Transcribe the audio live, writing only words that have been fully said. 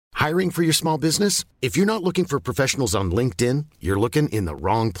Hiring for your small business? If you're not looking for professionals on LinkedIn, you're looking in the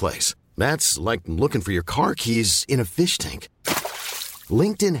wrong place. That's like looking for your car keys in a fish tank.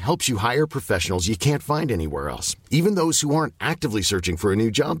 LinkedIn helps you hire professionals you can't find anywhere else, even those who aren't actively searching for a new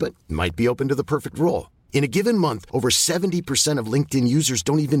job but might be open to the perfect role. In a given month, over 70% of LinkedIn users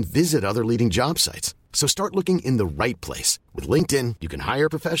don't even visit other leading job sites. So start looking in the right place. With LinkedIn, you can hire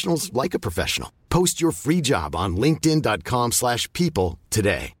professionals like a professional. Post your free job on linkedin.com/people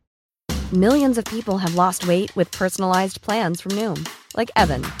today. Millions of people have lost weight with personalized plans from Noom. Like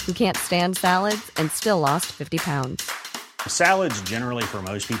Evan, who can't stand salads and still lost 50 pounds. Salads generally for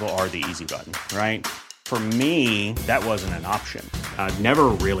most people are the easy button, right? For me, that wasn't an option. I never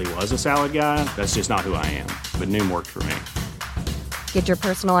really was a salad guy. That's just not who I am. But Noom worked for me. Get your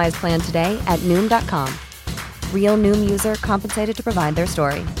personalized plan today at Noom.com. Real Noom user compensated to provide their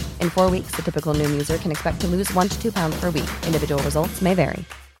story. In 4 weeks, the typical Noom user can expect to lose 1 to 2 pounds per week. Individual results may vary.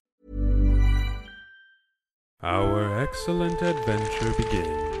 Our excellent adventure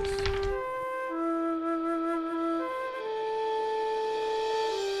begins.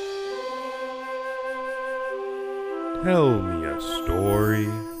 Tell me a story.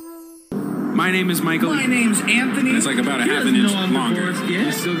 My name is Michael. My name's Anthony. It's like about a half an inch longer.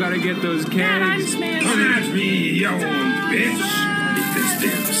 You still gotta get those kegs. That's me, you old bitch. Eat this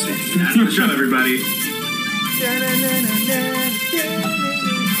damn thing. Shut up, everybody.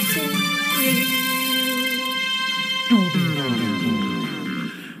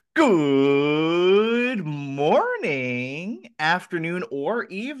 Good morning, afternoon, or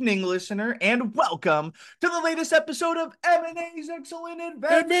evening, listener, and welcome to the latest episode of M&A's Excellent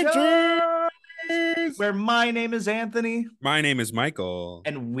Adventures, where my name is Anthony. My name is Michael.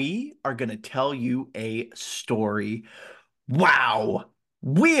 And we are going to tell you a story. Wow.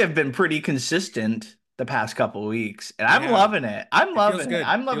 We have been pretty consistent the past couple of weeks, and I'm loving it. I'm loving it.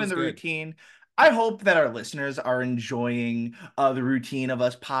 I'm loving the routine. I hope that our listeners are enjoying the routine of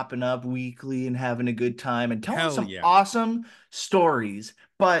us popping up weekly and having a good time and telling some awesome stories.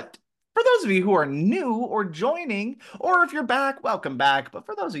 But for those of you who are new or joining, or if you're back, welcome back. But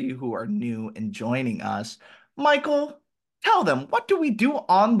for those of you who are new and joining us, Michael, tell them, what do we do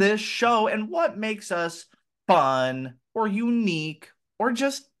on this show and what makes us fun or unique or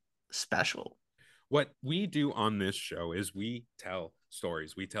just special? What we do on this show is we tell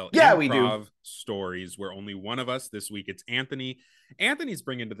stories. We tell improv stories where only one of us, this week it's Anthony. Anthony's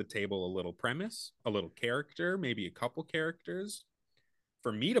bringing to the table a little premise, a little character, maybe a couple characters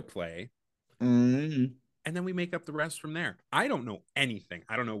for me to play. And then we make up the rest from there. I don't know anything.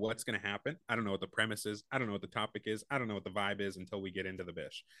 I don't know what's going to happen. I don't know what the premise is. I don't know what the topic is. I don't know what the vibe is until we get into the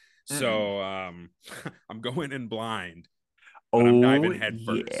bish. So I'm going in blind. But I'm diving head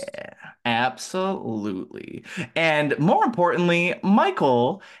first. Yeah, absolutely. And more importantly,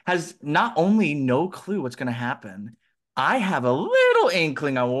 Michael has not only no clue what's going to happen, I have a little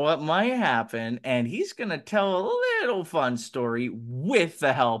inkling on what might happen, and he's going to tell a little fun story with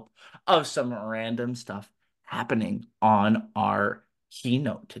the help of some random stuff happening on our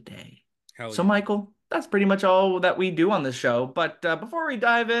keynote today. So, Michael, that's pretty much all that we do on this show. But before we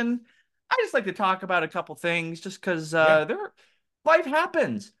dive in, I just like to talk about a couple things just because life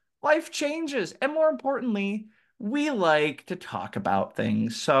happens, life changes, and more importantly, we like to talk about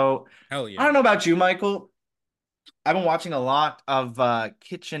things. So I don't know about you, Michael. I've been watching a lot of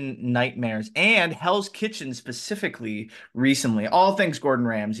Kitchen Nightmares and Hell's Kitchen specifically recently. All things Gordon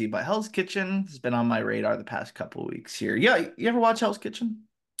Ramsay, but Hell's Kitchen has been on my radar the past couple of weeks here. Yeah, you ever watch Hell's Kitchen?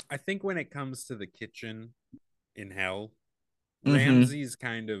 I think when it comes to the kitchen in hell, Ramsay's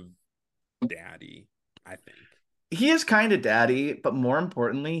kind of daddy, I think. He is kind of daddy, but more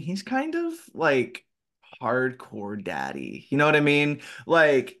importantly, he's kind of like hardcore daddy. You know what I mean?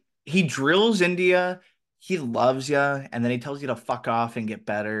 Like, he drills into you, he loves you, and then he tells you to fuck off and get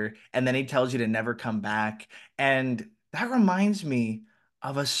better, and then he tells you to never come back. And that reminds me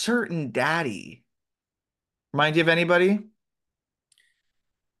of a certain daddy. Remind you of anybody?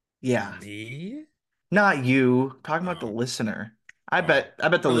 Yeah. Me? Not you. Talking about the listener. I bet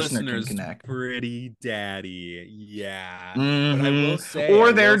the listener can connect. Pretty daddy, yeah. But I will say,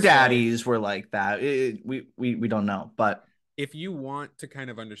 or their daddies were like that. We don't know, but if you want to kind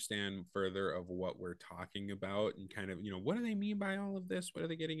of understand further of what we're talking about and kind of, what do they mean by all of this? What are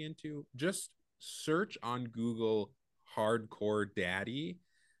they getting into? Just search on Google hardcore daddy.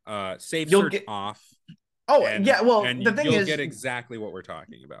 Save search off. Oh, yeah. Well, the thing is, you'll get exactly what we're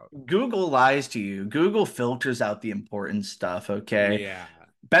talking about. Google lies to you. Google filters out the important stuff. Okay. Yeah.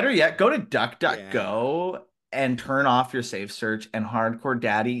 Better yet, go to DuckDuckGo and turn off your safe search and hardcore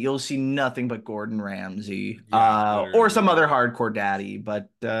daddy, you'll see nothing but Gordon Ramsay, Yeah, or some literally. other hardcore daddy. But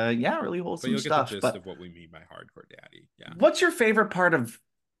yeah, really But wholesome you'll get the stuff. gist But of what we mean by hardcore daddy. Yeah. what's your favorite part of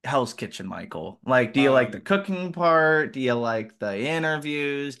Hell's Kitchen, Michael? Like, do you like the Um, cooking part? Do you like the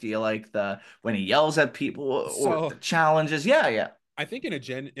interviews? Do you like the when he yells at people or so the challenges? Yeah, yeah. I think in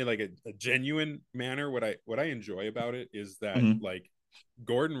like a genuine manner, what I enjoy about it is that Mhm. like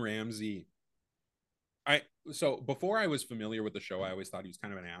Gordon Ramsay. I so before I was familiar with the show, I always thought he was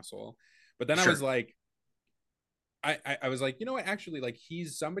kind of an asshole. But then I was Sure. like, I was like, you know what? Actually, like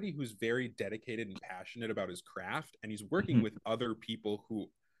he's somebody who's very dedicated and passionate about his craft, and he's working Mhm. with other people who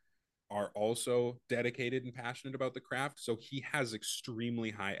are also dedicated and passionate about the craft. So he has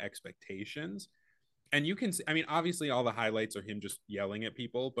extremely high expectations. And you can see, I mean, obviously all the highlights are him just yelling at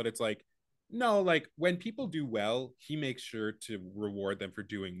people, but it's like, no, like when people do well, he makes sure to reward them for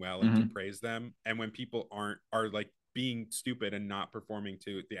doing well and to Mhm. praise them. And when people are like being stupid and not performing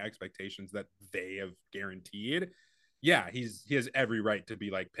to the expectations that they have guaranteed, yeah, he has every right to be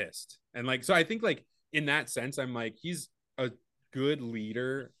like pissed. And like so I think like in that sense, I'm like, he's a good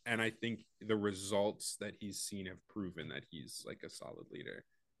leader, and I think the results that he's seen have proven that he's like a solid leader.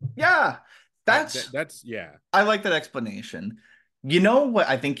 Yeah. That's That's yeah. I like that explanation. You know what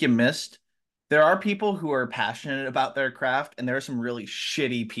I think you missed? There are people who are passionate about their craft, and there are some really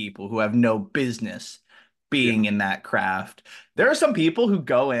shitty people who have no business Yeah. being in that craft. There Yeah. are some people who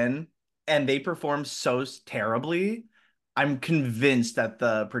go in and they perform so terribly. I'm convinced that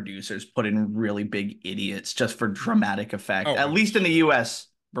the producers put in really big idiots just for dramatic effect, Oh, at I'm least in the sure. US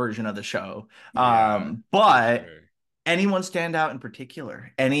version of the show. Yeah, for But sure. anyone stand out in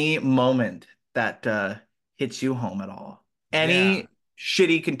particular? Any moment that hits you home at all? Yeah. Any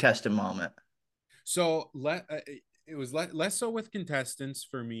shitty contestant moment? So it was less so with contestants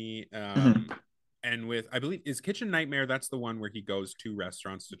for me. Mhm. And with I believe is Kitchen Nightmare. That's the one where he goes to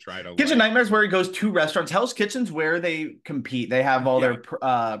restaurants to try to Kitchen like Nightmares where he goes to restaurants. Hell's Kitchen's where they compete. They have all yeah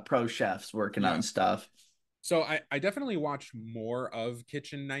their pro chefs working yeah. on stuff. So I definitely watched more of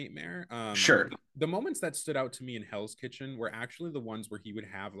Kitchen Nightmare. Sure. The moments that stood out to me in Hell's Kitchen were actually the ones where he would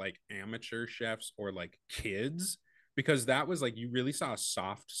have like amateur chefs or like kids, because that was like you really saw a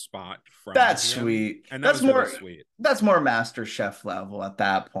soft spot from That's him, sweet. and that was really sweet. That's more Master Chef level at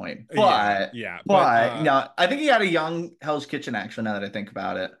that point. Yeah, yeah, but No, I think he had a young Hell's Kitchen actually now that I think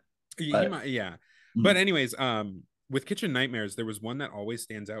about it. he But might, yeah. But mhm. anyways, with Kitchen Nightmares, there was one that always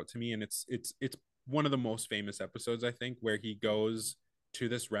stands out to me, and it's one of the most famous episodes I think, where he goes to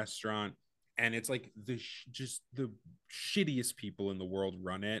this restaurant, and it's like just the shittiest people in the world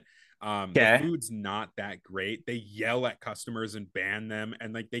run it. The Okay. food's not that great. They yell at customers and ban them,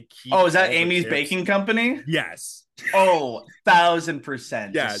 and like they keep Oh, is that all the Amy's tips. Baking Company? Yes. Oh,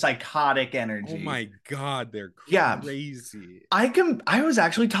 1000%. Just Yeah. psychotic Oh energy. my god, they're Yeah. crazy. I was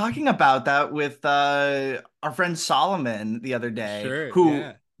actually talking about that with our friend Solomon the other day, Sure, who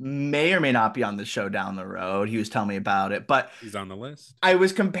yeah. may or may not be on the show down the road. He was telling me about it, but He's on the list. I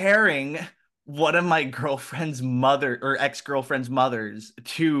was comparing one of my girlfriend's mother or ex-girlfriend's mothers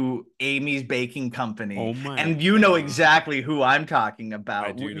to Amy's Baking Company. Oh my And you know god. exactly who I'm talking I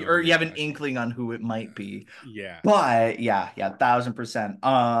about, do know who or you're you have an talking inkling on about. who it might be. Yeah. But yeah, 1000%.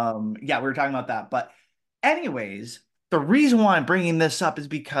 Yeah, we were talking about that. But anyways, the reason why I'm bringing this up is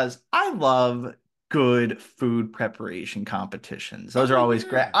because I love good food preparation competitions. Those are Oh always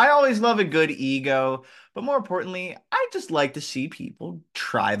great. yeah. I always love a good ego, but more importantly, I just like to see people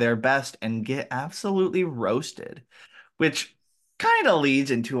try their best and get absolutely roasted, which kind of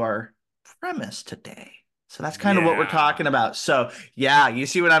leads into our premise today. So that's kind of what we're talking Yeah. about. So, yeah, you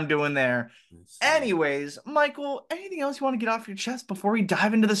see what I'm doing there. Let's see. Anyways, Michael, anything else you want to get off your chest before we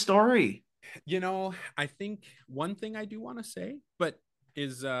dive into the story? I think one thing I do want to say, but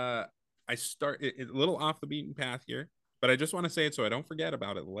is I start a little off the beaten path here, but I just want to say it so I don't forget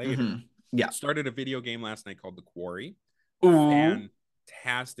about it later. Yeah. Started a video game last night called The Quarry. Ooh.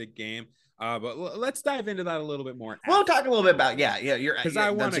 Fantastic game. But let's dive into that a little bit more We'll after talk a little bit about, yeah, yeah, because yeah, I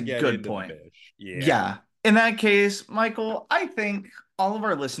want that's to a get good into the point. fish. Yeah. Yeah. In that case, Michael, I think all of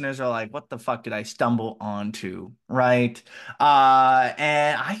our listeners are like, what the fuck did I stumble onto? Right?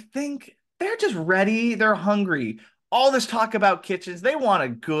 And I think they're just ready. They're hungry. All this talk about kitchens, they want a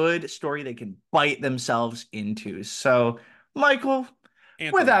good story they can bite themselves into. So, Michael,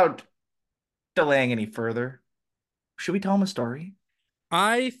 Anthony, without delaying any further, should we tell them a story?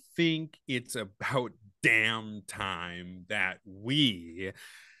 I think it's about damn time that we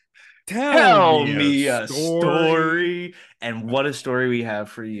tell Tell me a me a story. story. And what a story we have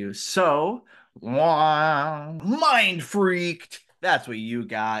for you. So, wow, mind freaked. That's what you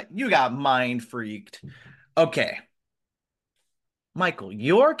got. You got mind freaked. Okay, Michael,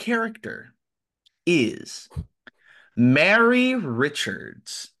 your character is Mary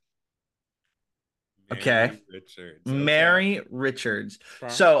Richards. Okay. Mary Richards. Okay. Mary Richards.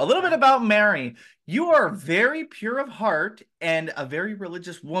 Okay. So, a little bit Okay. about Mary. You are very pure of heart and a very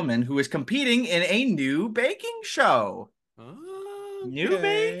religious woman who is competing in a new baking show. New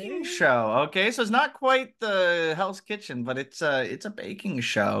baking Okay. show. Okay, so it's not quite the Hell's Kitchen, but it's a baking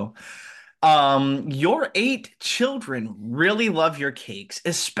show. Your 8 children really love your cakes,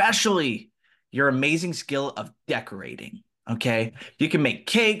 especially your amazing skill of decorating. Okay, you can make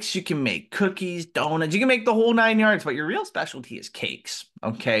cakes, you can make cookies, donuts, you can make the whole 9 yards, but your real specialty is cakes.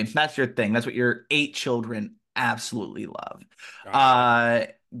 Okay, that's your thing. That's what your 8 children absolutely love. Got it.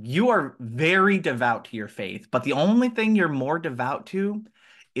 Uh, you are very devout to your faith, but the only thing you're more devout to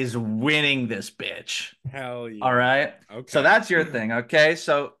is winning this bitch. Hell All yeah. right. So Okay. that's your thing. Okay.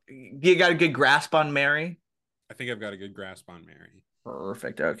 So you got a good grasp on Mary. I think I've got a good grasp on Mary.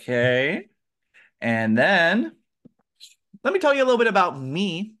 Perfect. Okay. And then let me tell you a little bit about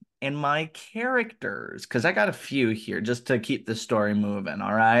me and my characters, because I got a few here just to keep the story moving.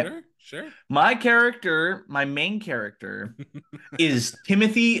 All right. Sure, sure. My character, my main character, is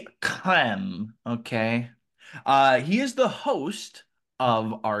Timothy Clem. Okay. He is the host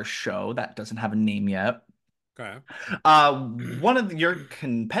of our show that doesn't have a name yet. Okay. One of your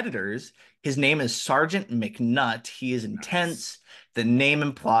competitors, his name is Sergeant McNutt. He is Nice. intense. The name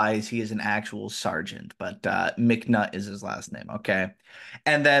implies he is an actual sergeant, but McNutt is his last name. Okay.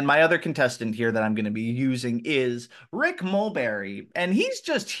 And then my other contestant here that I'm going to be using is Rick Mulberry. And he's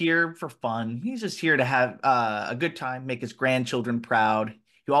just here for fun. He's just here to have a good time, make his grandchildren proud.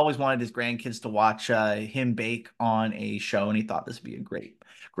 He always wanted his grandkids to watch him bake on a show, and he thought this would be a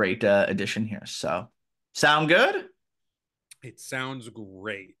great addition here. So, sound good? It sounds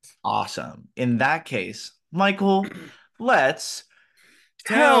great. Awesome. In that case, Michael, let's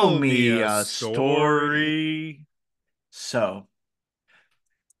tell Tell me me a a story. story. So,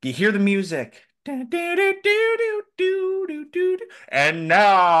 you hear the music. And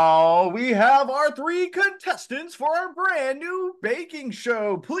now we have our 3 contestants for our brand new baking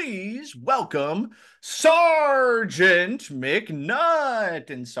show. Please welcome Sergeant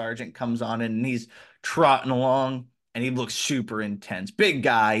McNutt. And Sergeant comes on and he's trotting along and he looks super intense. Big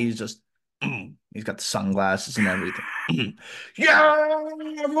guy. He's just, he's got the sunglasses and everything. Yeah,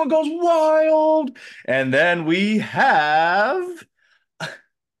 everyone goes wild. And then we have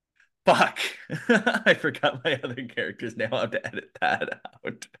fuck. I forgot my other character's name. I'll have to edit that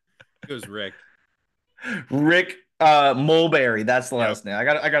out. It was Rick. Rick Mulberry. That's the Yep. last name. I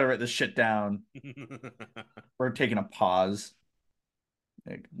gotta write this shit down. We're taking a pause.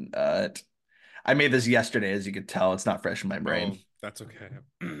 I made this yesterday, as you could tell. It's not fresh in my brain. Oh, that's okay.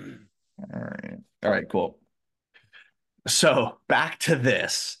 All right. All right, cool. So back to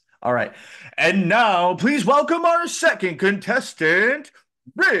this. All right. And now please welcome our second contestant,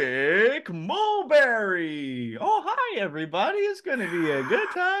 Rick Mulberry. Oh, hi everybody. It's gonna be a good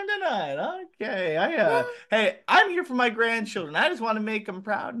time tonight. Okay. Hey, I'm here for my grandchildren. I just want to make them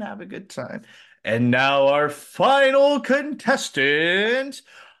proud and have a good time. And now our final contestant,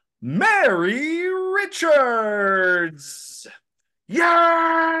 Mary Richards.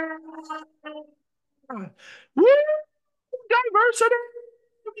 Yeah! Woo! Diversity!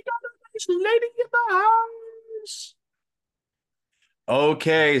 We got a nice lady in the house.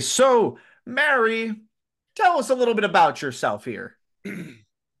 Okay, so Mary, tell us a little bit about yourself here.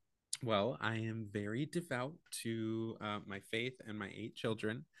 Well, I am very devout to my faith and my 8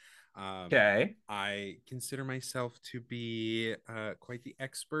 children. Okay. I consider myself to be quite the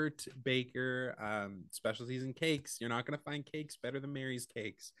expert baker. Specialties in cakes. You're not going to find cakes better than Mary's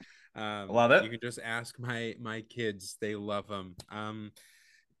cakes. Love it. You can just ask my kids; they love them.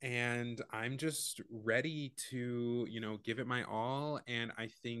 And I'm just ready to give it my all. And I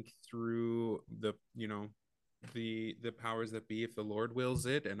think through the powers that be, if the Lord wills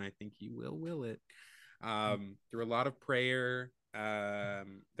it, and I think He will it, through a lot of prayer, that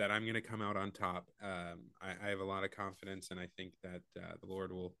I'm going to come out on top. I have a lot of confidence, and I think that the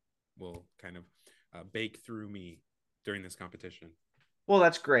Lord will kind of bake through me during this competition. Well,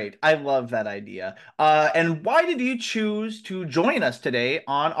 that's great. I love that idea. And why did you choose to join us today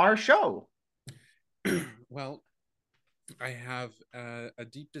on our show? Well, I have a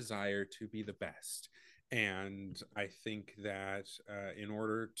deep desire to be the best. And I think that in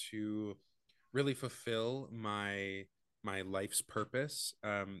order to really fulfill my life's purpose,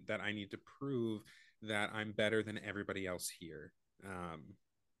 that I need to prove that I'm better than everybody else here.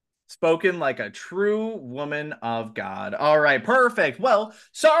 Spoken like a true woman of God. All right, perfect. Well,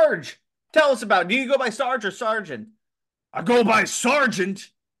 Sarge, Tell us about it. Do you go by Sarge or Sergeant? I go by Sergeant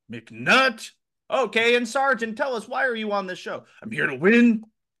McNutt. Okay, and Sergeant, tell us, why are you on this show? I'm here to win.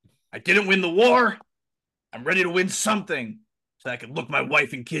 I didn't win the war. I'm ready to win something so I can look my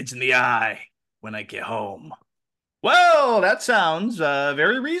wife and kids in the eye when I get home. Well, that sounds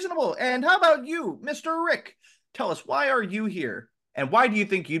very reasonable. And how about you, Mr. Rick? Tell us, why are you here? And why do you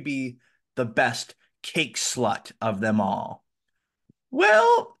think you'd be the best cake slut of them all?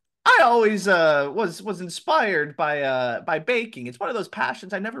 Well, I always was inspired by baking. It's one of those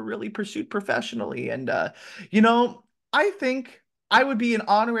passions I never really pursued professionally. And you know, I think I would be an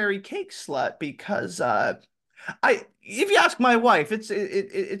honorary cake slut because I if you ask my wife,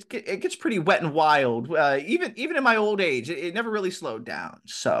 it gets pretty wet and wild. Even in my old age, it never really slowed down.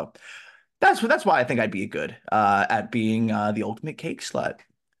 So that's why I think I'd be good at being the ultimate cake slut.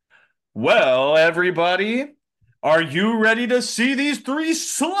 Well, everybody, are you ready to see these three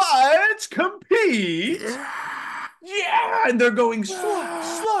sluts compete? Yeah, and they're going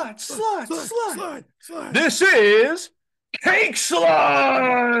slut. This is Cake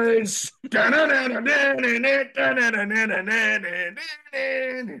Sluts!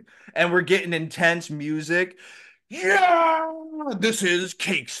 And we're getting intense music. Yeah! This is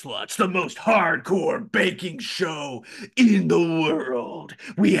Cake Sluts, the most hardcore baking show in the world.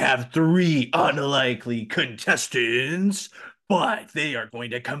 We have three unlikely contestants, but they are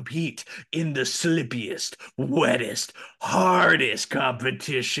going to compete in the slippiest, wettest, hardest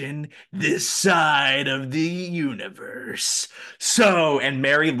competition this side of the universe. So, and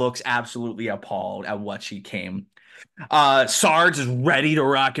Mary looks absolutely appalled at what she came. Sarge is ready to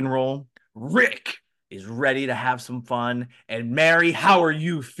rock and roll. Rick is ready to have some fun. And Mary, how are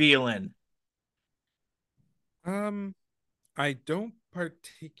you feeling? I don't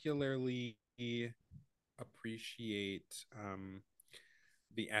particularly appreciate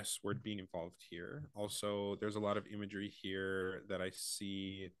the S word being involved here. Also, there's a lot of imagery here that I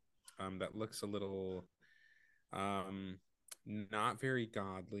see that looks a little not very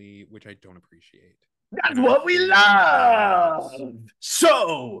godly, which I don't appreciate. That's what we love.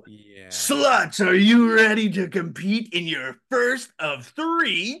 So, yeah. sluts, are you ready to compete in your first of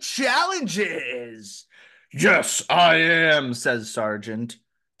three challenges? Yes, I am, says Sergeant.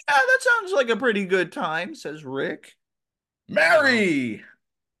 Yeah, that sounds like a pretty good time, says Rick. Mary!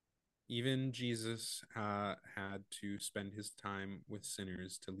 Even Jesus had to spend his time with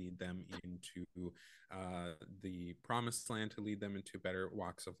sinners to lead them into the promised land, to lead them into better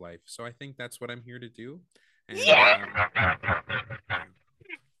walks of life. So I think that's what I'm here to do. And,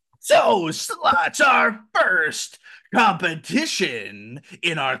 So, sluts, our first competition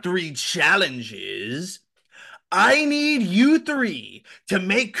in our three challenges. I need you three to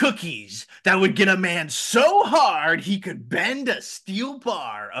make cookies that would get a man so hard he could bend a steel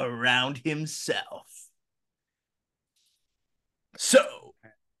bar around himself. So,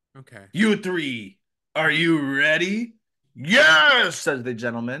 okay. You three, are you ready? Yes, says the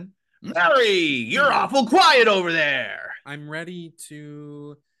gentleman. Mary, you're awful quiet over there. I'm ready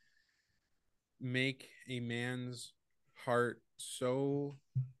to make a man's heart so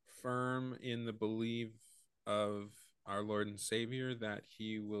firm in the belief of our Lord and Savior that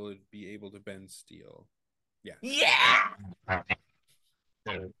he will be able to bend steel. Yeah. Yeah.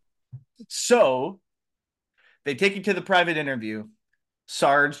 So they take you to the private interview.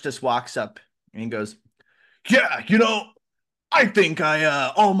 Sarge just walks up and he goes, yeah, I think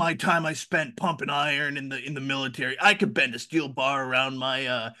all my time I spent pumping iron in the military, I could bend a steel bar around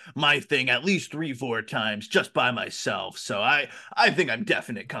my thing at least 3-4 times just by myself. So I think I'm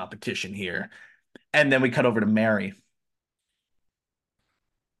definite competition here. And then we cut over to Mary.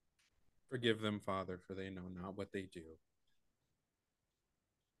 Forgive them, Father, for they know not what they do.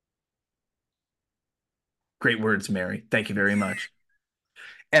 Great words, Mary. Thank you very much.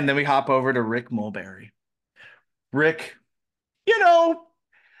 And then we hop over to Rick Mulberry. Rick,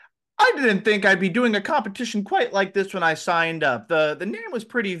 I didn't think I'd be doing a competition quite like this when I signed up. The name was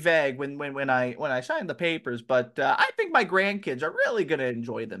pretty vague when I signed the papers, but I think my grandkids are really gonna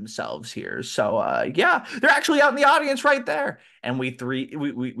enjoy themselves here. So yeah, they're actually out in the audience right there, and we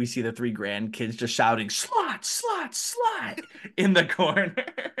see the three grandkids just shouting "Slot, slot, slot" in the corner.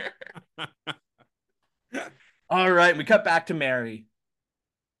 All right, we cut back to Mary.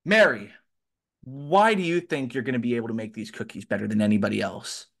 Mary, why do you think you're gonna be able to make these cookies better than anybody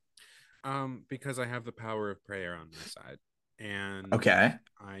else? Because I have the power of prayer on my side. And okay,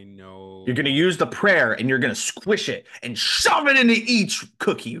 I know you're gonna use the prayer and you're gonna squish it and shove it into each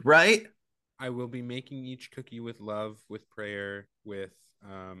cookie, right? I will be making each cookie with love, with prayer, with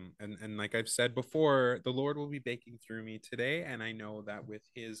And like I've said before, the Lord will be baking through me today, and I know that with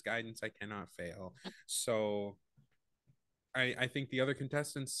His guidance, I cannot fail. So I think the other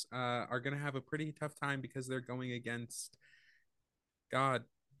contestants are going to have a pretty tough time because they're going against God.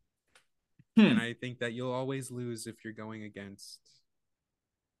 And I think that you'll always lose if you're going against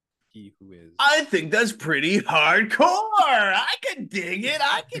He who is. I think that's pretty hardcore. I can dig it.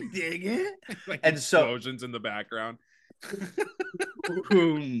 I can dig it. Like and explosions in the background.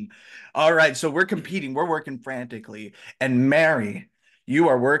 All right, so we're competing. We're working frantically. And Mary, you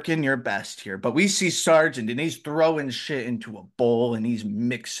are working your best here. But we see Sergeant, and he's throwing shit into a bowl, and he's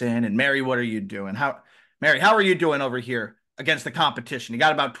mixing. And Mary, what are you doing? Mary, how are you doing over here against the competition? You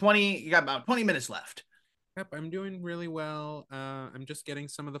got about 20 minutes left. Yep, I'm doing really well. I'm just getting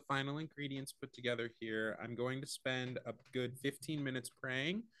some of the final ingredients put together here. I'm going to spend a good 15 minutes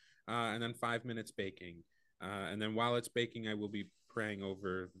praying, and then 5 minutes baking. And then while it's baking, I will be praying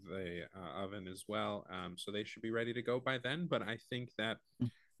over the oven as well. So they should be ready to go by then. But I think that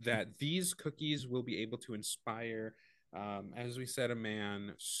these cookies will be able to inspire, as we said, a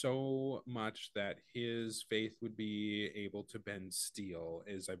man so much that his faith would be able to bend steel,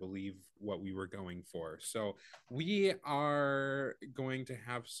 is I believe what we were going for. So we are going to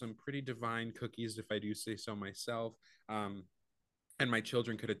have some pretty divine cookies, if I do say so myself. And my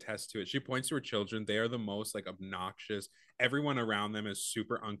children could attest to it. She points to her children. They are the most like obnoxious. Everyone around them is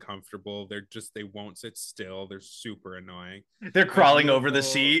super uncomfortable. They won't sit still. They're super annoying. They're crawling over the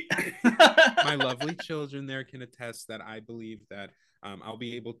seat. My lovely children there can attest that I believe that I'll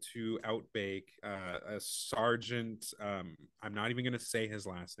be able to outbake a sergeant. I'm not even going to say his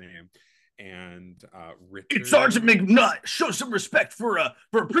last name. And Richard. It's Sergeant McNutt. Show some respect for a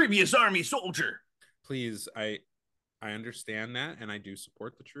previous Army soldier. Please, I understand that, and I do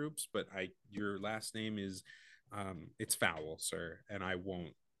support the troops, but your last name is it's foul, sir, and I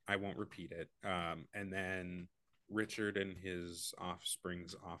won't repeat it. And then Richard and his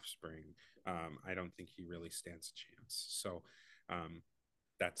offspring's offspring, I don't think he really stands a chance. So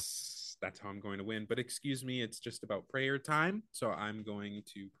that's how I'm going to win. But excuse me, it's just about prayer time. So I'm going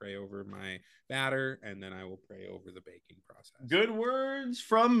to pray over my batter, and then I will pray over the baking process. Good words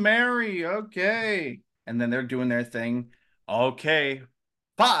from Mary. Okay. And then they're doing their thing. Okay.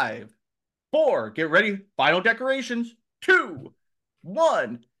 5, 4, get ready. Final decorations. 2,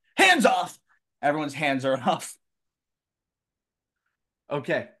 1. Hands off. Everyone's hands are off.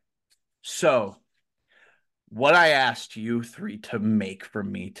 Okay. So, what I asked you 3 to make for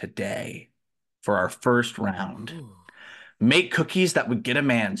me today for our first round. Make cookies that would get a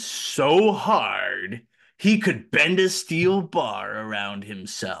man so hard he could bend a steel bar around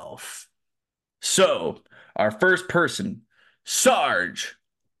himself. So, our first person, Sarge,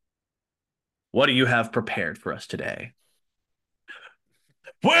 what do you have prepared for us today?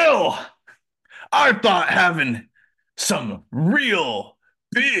 Well, I thought having some real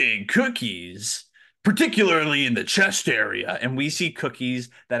big cookies, particularly in the chest area, and we see cookies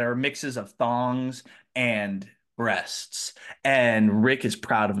that are mixes of thongs and breasts. And Rick is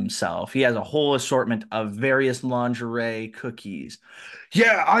proud of himself. He has a whole assortment of various lingerie cookies.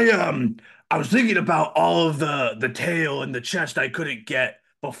 Yeah, I was thinking about all of the tail and the chest I couldn't get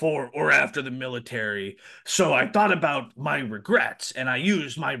before or after the military. So I thought about my regrets, and I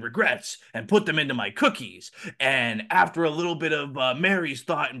used my regrets and put them into my cookies. And after a little bit of Mary's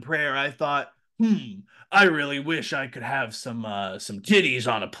thought and prayer, I thought, I really wish I could have some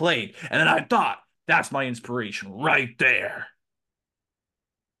titties on a plate. And then I thought, that's my inspiration right there.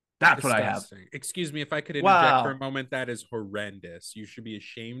 That's Disgusting. What I have. Excuse me if I could interject for a moment. That is horrendous. You should be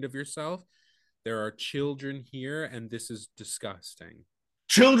ashamed of yourself. There are children here, and this is disgusting.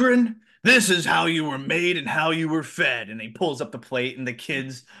 Children, this is how you were made and how you were fed. And he pulls up the plate, and the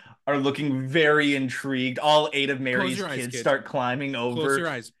kids are looking very intrigued. All 8 of Mary's kids start climbing over. Close your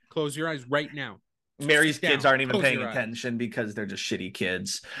eyes. Close your eyes right now. Mary's kids aren't even paying attention because they're just shitty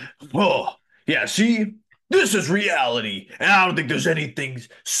kids. Oh, yeah, see? This is reality, and I don't think there's anything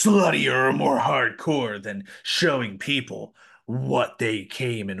sluttier or more hardcore than showing people what they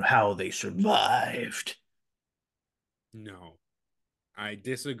came and how they survived. No, I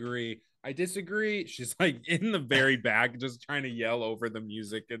disagree. She's like in the very back, just trying to yell over the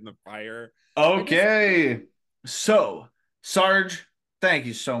music and the fire. Okay. So, Sarge, thank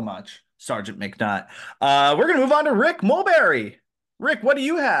you so much, Sergeant McNutt. We're going to move on to Rick Mulberry. Rick, what do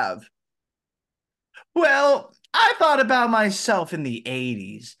you have? Well, I thought about myself in the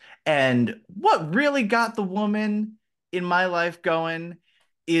 80s, and what really got the woman in my life going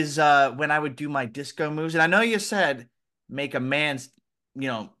is when I would do my disco moves. And I know you said make a man's,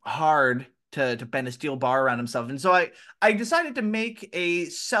 hard to bend a steel bar around himself. And so I decided to make a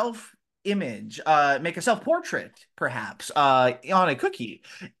make a self-portrait, perhaps, on a cookie.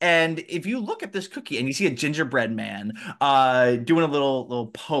 And if you look at this cookie and you see a gingerbread man doing a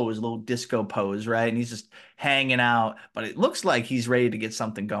little pose, a little disco pose, right? And he's just hanging out, but it looks like he's ready to get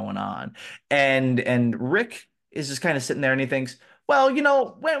something going on. And Rick is just kind of sitting there and he thinks, well,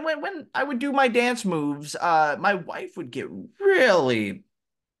 when I would do my dance moves, my wife would get really,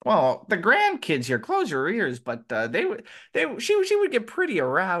 well, the grandkids here, close your ears, but she would get pretty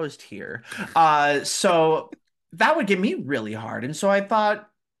aroused here. So that would get me really hard. And so I thought,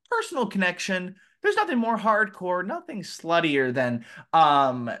 personal connection. There's nothing more hardcore, nothing sluttier than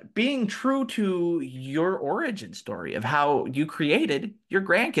being true to your origin story of how you created your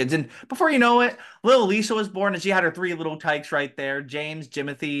grandkids. And before you know it, little Lisa was born, and she had her three little tykes right there: James,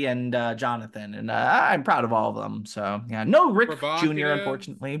 Jimothy, and Jonathan. And I'm proud of all of them. So yeah, no Rick Jr. Provocative,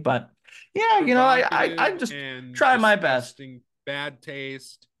 unfortunately, but yeah, I provocative just and try my best. disgusting, bad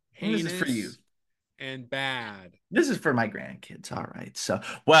taste, And this is for you. heinous, and bad. This is for my grandkids. All right. So,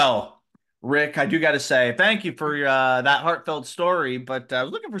 well, Rick, I do got to say thank you for that heartfelt story, but I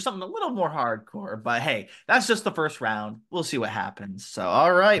was looking for something a little more hardcore. But hey, that's just the first round. We'll see what happens. So,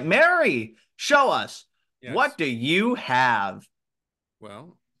 all right, Mary, show us, Yes. what do you have?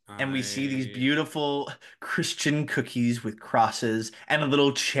 Well, And we see these beautiful Christian cookies with crosses and a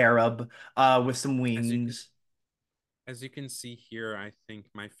little cherub with some wings. As you can see here, I think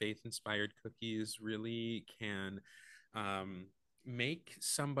my faith-inspired cookies really can make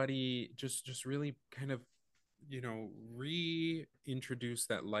somebody just really kind of, reintroduce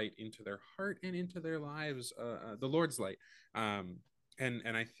that light into their heart and into their lives, the Lord's light. And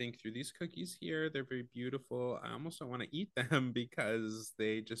I think through these cookies here, they're very beautiful. I almost don't want to eat them because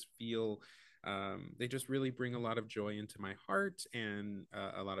they just feel, they just really bring a lot of joy into my heart and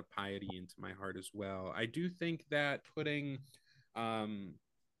a lot of piety into my heart as well. I do think that putting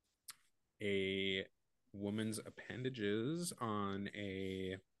a woman's appendages on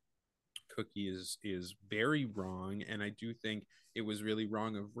a cookie is very wrong, and I do think it was really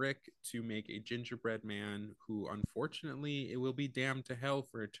wrong of Rick to make a gingerbread man who, unfortunately, it will be damned to hell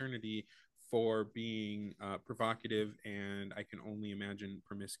for eternity for being provocative, and I can only imagine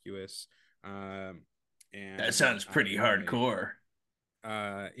promiscuous. And That sounds pretty hardcore.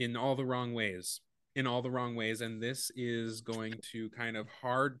 In all the wrong ways. In all the wrong ways, and this is going to kind of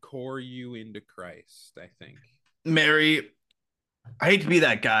hardcore you into Christ, I think. Mary, I hate to be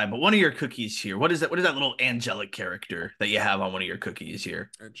that guy, but one of your cookies here, what is that? What is that little angelic character that you have on one of your cookies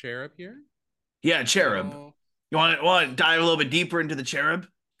here? A cherub here? Yeah, cherub. Oh, You want to dive a little bit deeper into the cherub?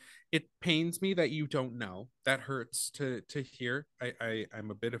 it pains me that you don't know. That hurts to hear.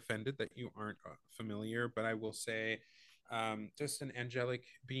 I'm a bit offended that you aren't familiar, but I will say, just an angelic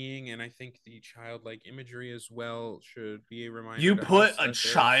being, and I think the childlike imagery as well should be a reminder. You to put us a that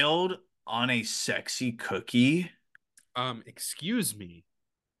child on a sexy cookie? Excuse me.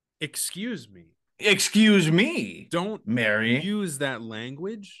 Excuse me. Excuse me. Don't Mary. use that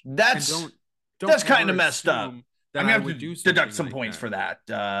language. That's kind of messed up. I'm gonna have to deduct some points for that.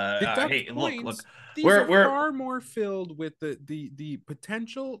 Hey, look. These are far more filled with the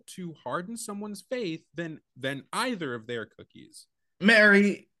potential to harden someone's faith than either of their cookies.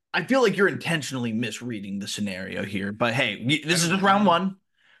 Mary, I feel like you're intentionally misreading the scenario here, but hey, this is just round one.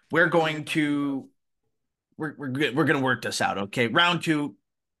 We're going to work this out, okay? Round two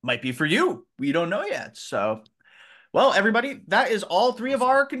might be for you. We don't know yet. So, well, everybody, that is all three of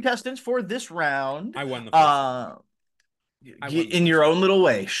our contestants for this round. I won the first in your own little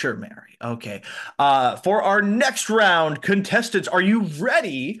way. Sure, Mary. Okay. For our next round, contestants, are you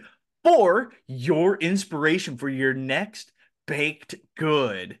ready for your inspiration for your next baked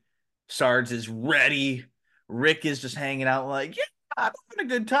good? Sarge is ready. Rick is just hanging out like, yeah, I'm having a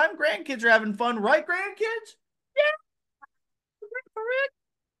good time. Grandkids are having fun, right, grandkids? Yeah. Rick.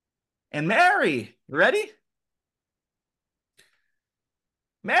 And Mary, you ready?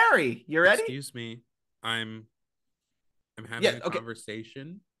 Mary, you ready? Excuse me. I'm having a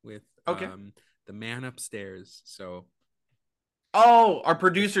conversation with the man upstairs. So our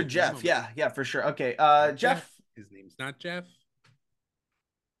producer Jeff. Yeah, for sure. Okay. Jeff. His name's not Jeff.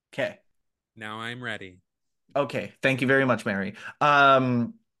 Okay. Now I'm ready. Okay. Thank you very much, Mary.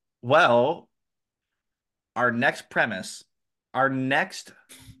 Well, our next premise, our next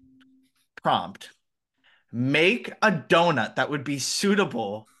prompt, make a donut that would be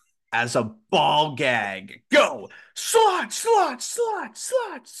suitable as a ball gag. Go! Slut!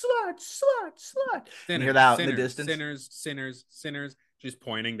 You hear that out in the distance? Sinners. Just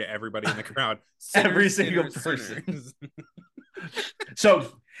pointing to everybody in the crowd. Every single person.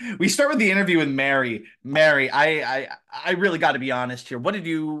 So We start with the interview with Mary. Mary, I really got to be honest here. What did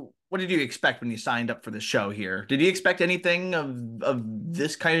you expect when you signed up for the show here? Did you expect anything of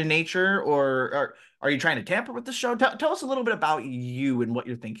this kind of nature, or are you trying to tamper with the show? Tell us a little bit about you and what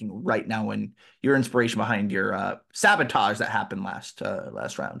you're thinking right now, and your inspiration behind your sabotage that happened last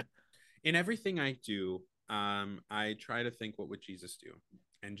round. In everything I do, I try to think, what would Jesus do?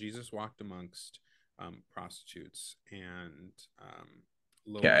 And Jesus walked amongst prostitutes and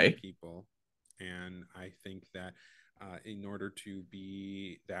lowly Okay. people. And I think that in order to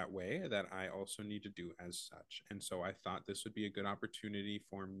be that way, that I also need to do as such. And so I thought this would be a good opportunity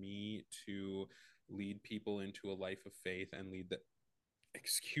for me to lead people into a life of faith and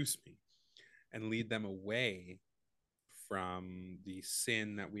excuse me, and lead them away from the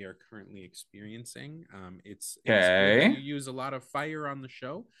sin that we are currently experiencing. It's good that you Okay. use a lot of fire on the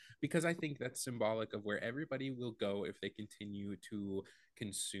show, because I think that's symbolic of where everybody will go if they continue to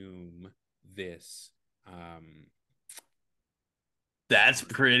consume this. That's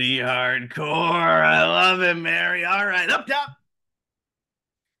pretty hardcore. I love it, Mary. All right, up top.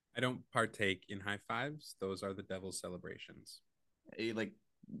 I don't partake in high fives; those are the devil's celebrations. He like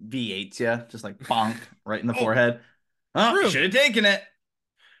V8s you, just like bonk right in the Oh, forehead. Oh, prove should have it. taken it.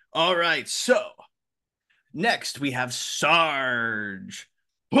 All right, so next we have Sarge.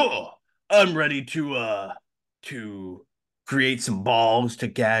 Oh, I'm ready to create some balls to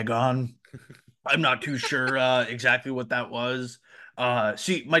gag on. I'm not too sure exactly what that was.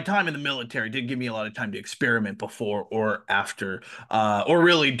 See, my time in the military did give me a lot of time to experiment before or after, or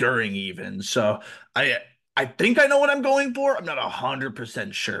really during even. So I I think I know what I'm going for. I'm not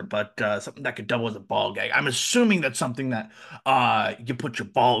 100% sure, but something that could double as a ball gag. I'm assuming that's something that you put your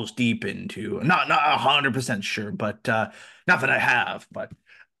balls deep into. Not 100% sure, but not that I have, but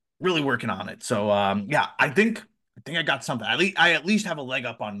really working on it. So yeah, I think I got something. I at least have a leg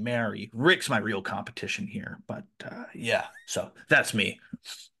up on Mary. Rick's my real competition here, but yeah. So that's me.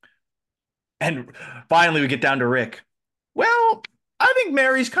 And finally, we get down to Rick. Well, I think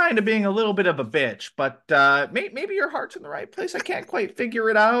Mary's kind of being a little bit of a bitch, but maybe your heart's in the right place. I can't quite figure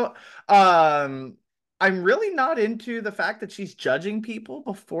it out. Um, I'm really not into the fact that she's judging people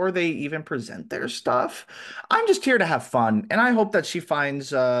before they even present their stuff. I'm just here to have fun, and I hope that she finds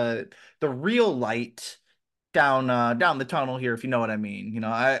the real light down the tunnel here, if you know what I mean.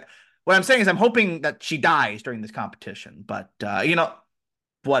 I what I'm saying is I'm hoping that she dies during this competition, but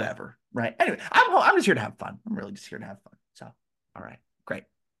whatever, right? Anyway, I'm just here to have fun. I'm really just here to have fun. So, all right, great.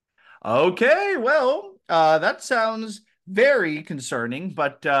 Okay, well, that sounds very concerning,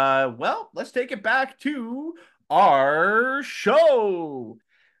 but well, let's take it back to our show.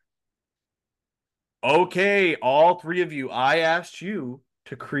 Okay, all three of you, I asked you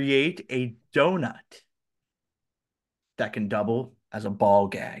to create a donut that can double as a ball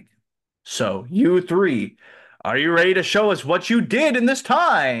gag. So, you three, are you ready to show us what you did in this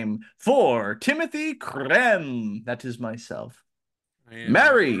time for Timothy Creme? That is myself. I am more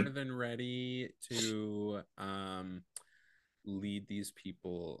Mary, than ready to lead these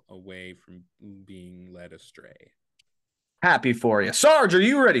people away from being led astray. happy for you. Sarge, are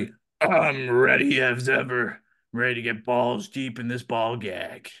you ready? I'm ready as ever. Ready to get balls deep in this ball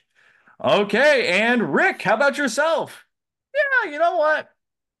gag. Okay, and Rick, how about yourself? Yeah, you know what?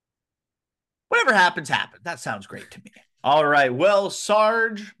 Whatever happens, happens. That sounds great to me. All right. Well,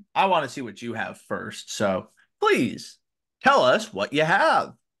 Sarge, I want to see what you have first. So please tell us what you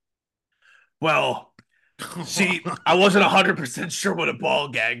have. Well, see, I wasn't 100% sure what a ball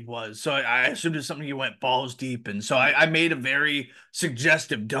gag was, so I assumed it's something you went balls deep in. So I made a very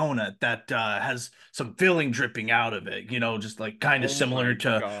suggestive donut that has some filling dripping out of it, just like kind of Oh similar my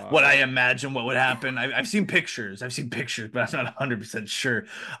to what I god. imagine what would happen. I've seen pictures. I've seen pictures, but I'm not 100% sure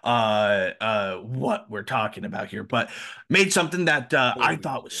what we're talking about here. But made something that I Holy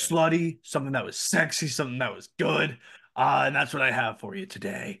thought was shit. slutty, something that was sexy, something that was good. And that's what I have for you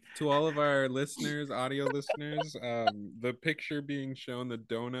today. To all of our listeners, audio listeners, the picture being shown, the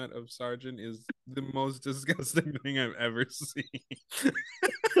donut of Sergeant, is the most disgusting thing I've ever seen.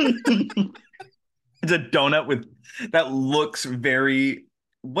 It's a donut with that looks very.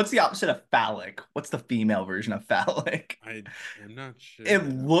 What's the opposite of phallic? What's the female version of phallic? I am not It sure.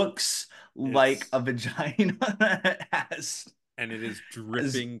 looks like It's a vagina that and it is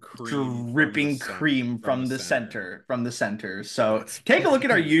has dripping cream dripping cream from the from the center. center, from the center. So It's take a look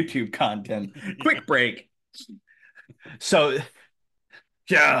at our YouTube content. Quick break. So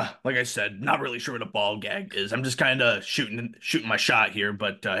yeah, like I said, not really sure what a ball gag is. I'm just kind of shooting my shot here,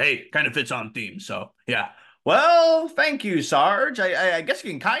 but hey, kind of fits on theme. So yeah. Well, thank you, Sarge. I guess you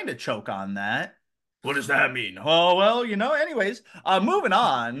can kind of choke on that. What does that mean? Oh, well, anyways, moving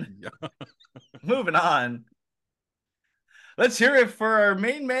on. Yeah. Moving on. Let's hear it for our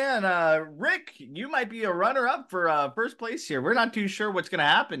main man, Rick. You might be a runner-up for first place here. We're not too sure what's going to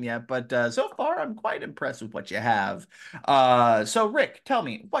happen yet, but so far I'm quite impressed with what you have. So Rick, tell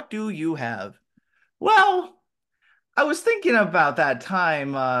me, what do you have? Well, I was thinking about that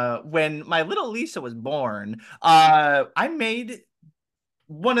time when my little Lisa was born. I made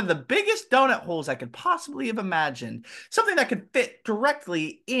one of the biggest donut holes I could possibly have imagined. Something that could fit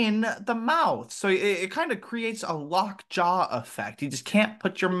directly in the mouth. So it kind of creates a lock jaw effect. You just can't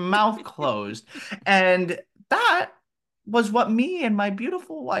put your mouth closed. And that was what me and my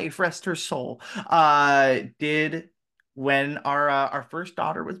beautiful wife, rest her soul, did when our first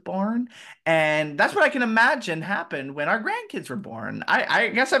daughter was born. And that's what I can imagine happened when our grandkids were born. I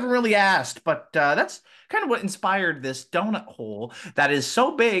guess I haven't really asked, but that's kind of what inspired this donut hole that is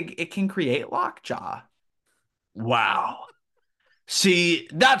so big it can create lockjaw. Wow. See,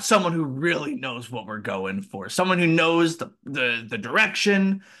 that's someone who really knows what we're going for. Someone who knows the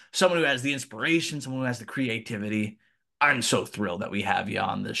direction, someone who has the inspiration, someone who has the creativity. I'm so thrilled that we have you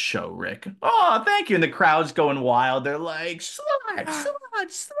on this show, Rick. Oh, thank you. And the crowd's going wild. They're like, slut, slut, slut,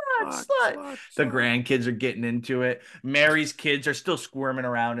 Slut, slut. slut, The slut. grandkids are getting into it. Mary's kids are still squirming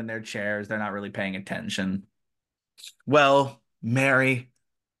around in their chairs. They're not really paying attention. Well, Mary,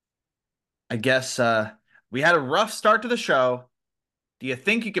 I guess we had a rough start to the show. Do you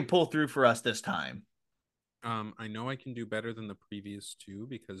think you can pull through for us this time? I know I can do better than the previous two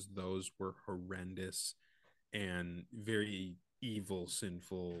because those were horrendous and very evil,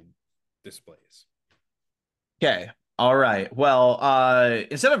 sinful displays. Okay. All right. Well,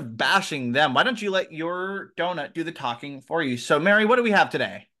 instead of bashing them, why don't you let your donut do the talking for you? So, Mary, what do we have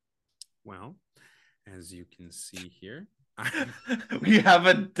today? Well, as you can see here, We have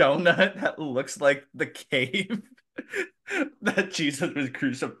a donut that looks like the cave that Jesus was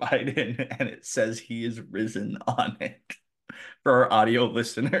crucified in, and it says he is risen on it for our audio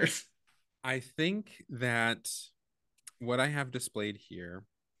listeners. I think that what I have displayed here,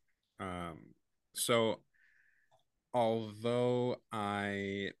 so although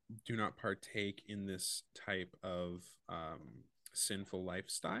I do not partake in this type of sinful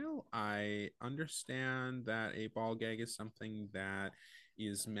lifestyle, I understand that a ball gag is something that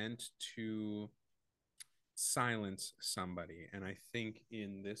is meant to silence somebody. And I think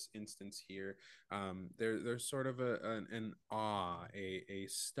in this instance here, there's sort of an awe, a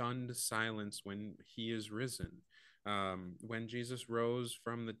stunned silence when he is risen. When Jesus rose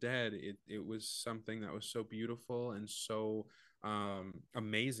from the dead, it was something that was so beautiful and so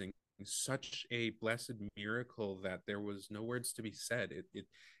amazing, such a blessed miracle that there was no words to be said.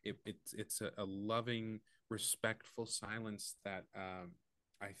 It's a loving, respectful silence that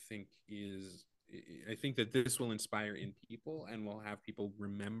I think is I think that this will inspire in people and will have people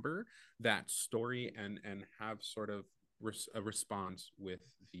remember that story and have sort of a response with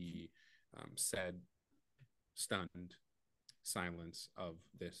the said stunned silence of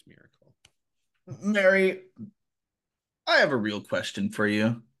this miracle. Mary, I have a real question for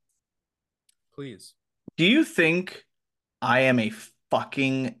you. Please. Do you think I am a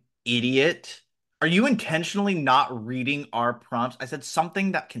fucking idiot? Are you intentionally not reading our prompts? I said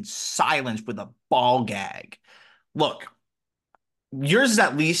something that can silence with a ball gag. Look, yours is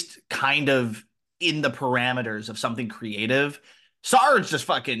at least kind of in the parameters of something creative. Sarge just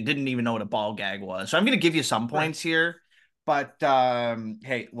fucking didn't even know what a ball gag was. So I'm gonna give you some Right. points here. But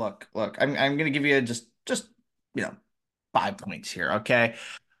hey, look, I'm gonna give you just you know 5 points here, okay?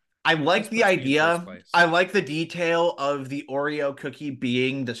 I like This the puts me in first idea. place. I like the detail of the Oreo cookie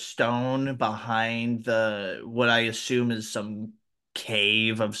being the stone behind the what I assume is some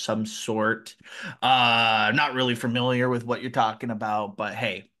cave of some sort. I'm not really familiar with what you're talking about, but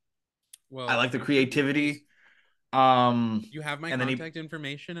hey, I Well, like the just creativity. you have my And then he contact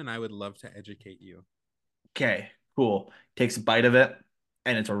information, and I would love to educate you. okay, cool. Takes a bite of it,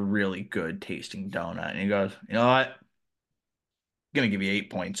 and it's a really good tasting donut. And he goes, you know what? I'm gonna give you 8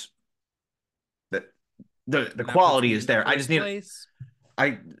 points. The the And that puts quality me is into there. I just first need place.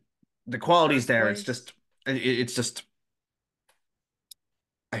 I the quality's First there. place. It's just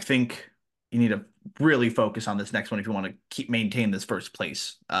I think you need to really focus on this next one if you want to keep maintain this first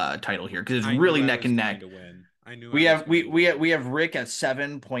place title here because it's I knew really I neck was and going neck. to win. I knew I We was have going to win. we have Rick at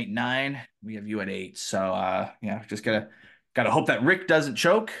 7.9. We have you at 8. So yeah, just gotta hope that Rick doesn't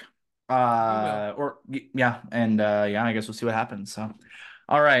choke. He will. Or yeah, and yeah, I guess we'll see what happens. So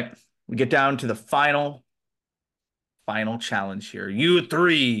all right, we get down to the final challenge here. You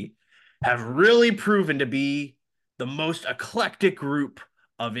three have really proven to be the most eclectic group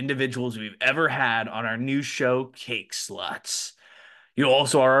of individuals we've ever had on our new show, Cake Sluts. You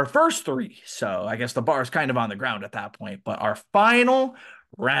also are our first three, so I guess the bar is kind of on the ground at that point. But our final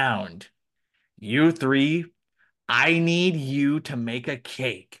round, you three, I need you to make a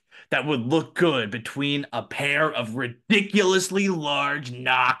cake that would look good between a pair of ridiculously large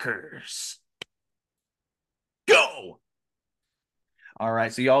knockers. Go! All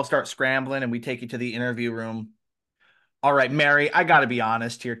right, so you all start scrambling and we take you to the interview room. All right, Mary, I gotta be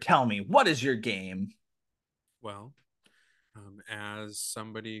honest here. Tell me, what is your game? Well, as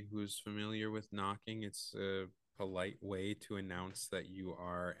somebody who's familiar with knocking, it's a polite way to announce that you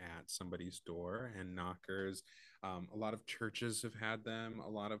are at somebody's door. And knockers, a lot of churches have had them, a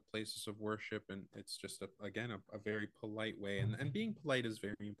lot of places of worship, and it's just a very polite way. And being polite is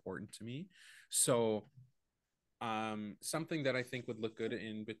very important to me. So something that I think would look good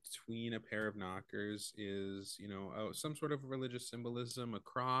in between a pair of knockers is, some sort of religious symbolism, a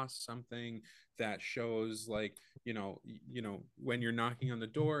cross, something that shows like, when you're knocking on the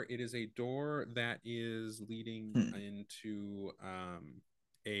door, it is a door that is leading into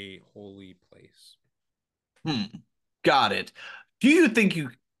a holy place. Got it. Do you think you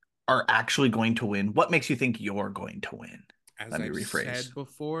are actually going to win? What makes you think you're going to win? As Let me I've rephrase. said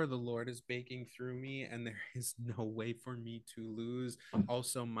before, the Lord is baking through me, and there is no way for me to lose.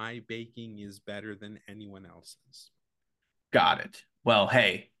 Also, my baking is better than anyone else's. Got it. Well,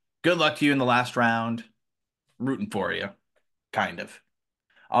 hey, good luck to you in the last round. Rooting for you, kind of.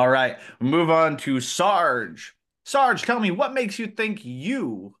 All right, move on to Sarge. Sarge, tell me, what makes you think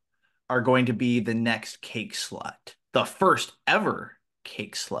you are going to be the next cake slut? The first ever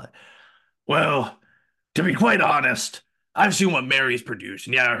cake slut. Well, to be quite honest, I've seen what Mary's produced,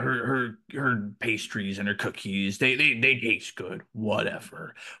 and yeah, her pastries and her cookies, they taste good.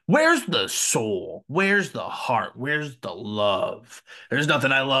 Whatever. Where's the soul? Where's the heart? Where's the love? There's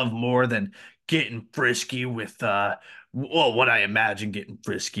nothing I love more than getting frisky with well, what I imagine getting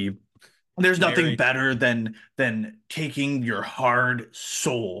frisky. There's nothing Mary, better than taking your hard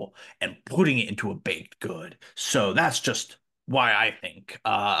soul and putting it into a baked good. So that's just why I think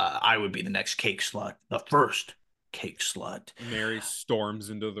I would be the next cake slut, the first cake slut. Mary storms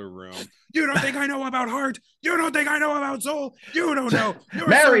into the room. You don't think I know about heart? You don't think I know about soul? You don't know. You're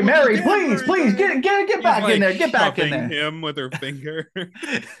Mary, so Mary, damn please, Mary, please babe. get She's back in like there, get back in shoving there. him with her finger. You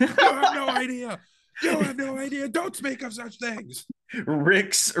have no idea. You have no idea. Don't speak of such things.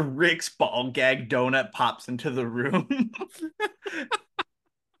 Rick's ball gag donut pops into the room.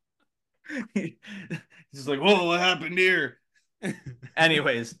 He's like, "Whoa, what happened here?"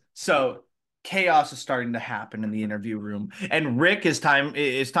 Anyways, so chaos is starting to happen in the interview room, and it's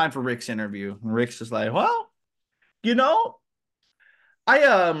time for Rick's interview. And Rick's just like, "Well, you know,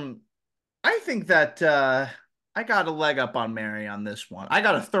 I I think that I got a leg up on Mary on this one. I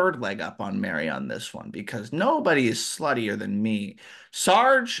got a third leg up on Mary on this one because nobody is sluttier than me.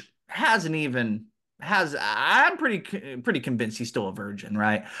 Sarge hasn't even has I'm pretty convinced he's still a virgin,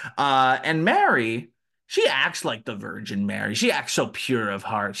 right? And Mary, she acts like the Virgin Mary. She acts so pure of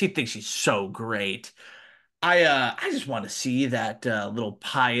heart. She thinks she's so great. I just want to see that little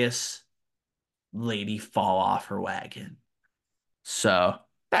pious lady fall off her wagon. So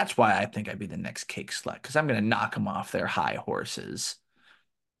that's why I think I'd be the next cake slut, because I'm going to knock them off their high horses.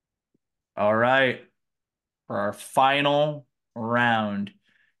 All right. For our final round,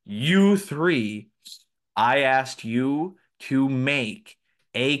 you three, I asked you to make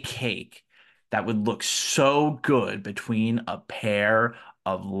a cake that would look so good between a pair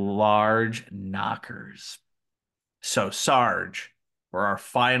of large knockers. So, Sarge, for our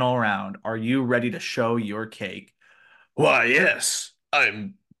final round, are you ready to show your cake? Why, yes,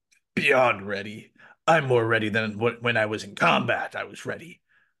 I'm beyond ready. I'm more ready than when I was in combat. I was ready.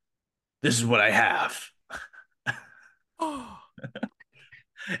 This is what I have. Oh,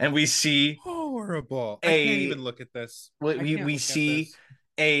 And we see horrible. I can't a even look at this. we I we, can't we look at see this.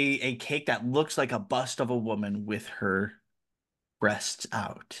 a cake that looks like a bust of a woman with her breasts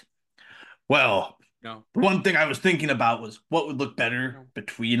out. Well, No, the one thing I was thinking about was what would look better no.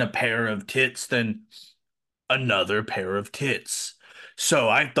 between a pair of tits than another pair of tits. So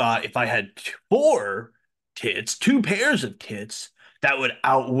I thought if I had four tits, two pairs of tits, that would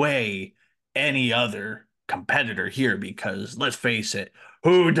outweigh any other competitor here because let's face it,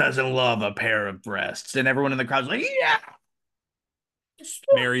 who doesn't love a pair of breasts? And everyone in the crowd's like, yeah,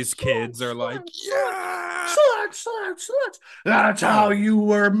 Mary's kids are like, yeah, slut. That's how no, you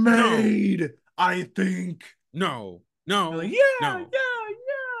were no, made, I think. no, They're like, no, yeah, no. yeah,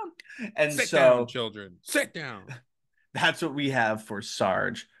 yeah. And Sit down, so children. Sit down. that's what we have for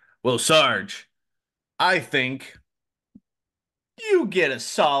Sarge. Well, Sarge, I think You get a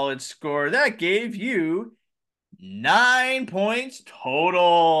solid score. That gave you 9 points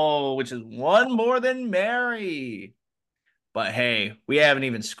total, which is one more than Mary. But hey, we haven't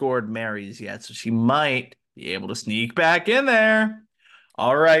even scored Mary's yet, so she might be able to sneak back in there.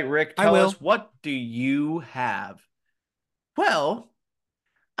 All right, Rick, I tell will. us, what do you have? Well,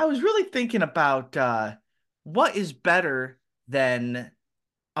 I was really thinking about what is better than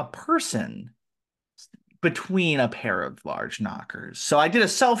a person between a pair of large knockers. So I did a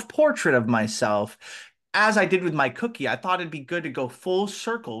self-portrait of myself. As I did with my cookie, I thought it'd be good to go full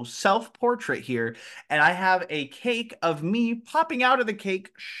circle self-portrait here. And I have a cake of me popping out of the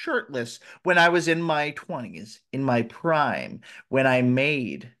cake shirtless when I was in my 20s, in my prime, when I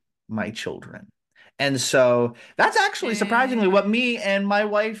made my children. And so that's actually surprisingly what me and my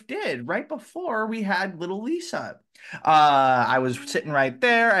wife did right before we had little Lisa. I was sitting right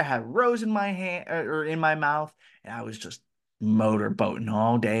there. I had rose in my hand or in my mouth, and I was just motorboating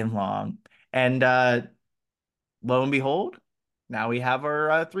all day long. And lo and behold, now we have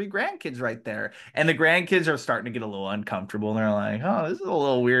our three grandkids right there, and the grandkids are starting to get a little uncomfortable. And they're like, "Oh, this is a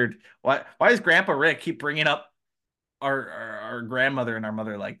little weird. Why does Grandpa Rick keep bringing up our grandmother and our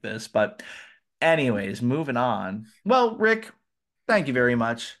mother like this?" But anyways, moving on. Well, Rick, thank you very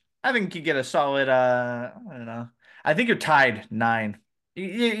much. I think you get a solid, I don't know. I think you're tied 9.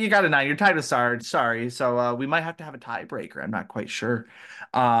 You got a 9. You're tied with Sarge. Sorry. So we might have to have a tiebreaker. I'm not quite sure.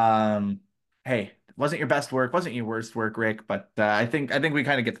 Um, hey, wasn't your best work, wasn't your worst work, Rick, but I think we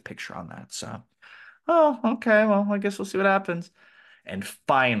kind of get the picture on that. So, oh, okay. Well, I guess we'll see what happens. And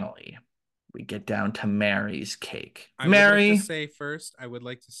finally, we get down to Mary's cake. I would like to Mary, say first, I would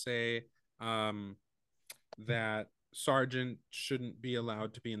like to say um, that Sargent shouldn't be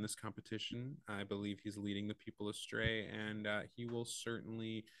allowed to be in this competition. I believe he's leading the people astray, and he will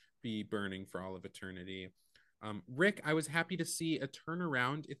certainly be burning for all of eternity. Rick, I was happy to see a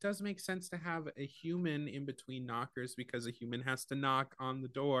turnaround. It does make sense to have a human in between knockers because a human has to knock on the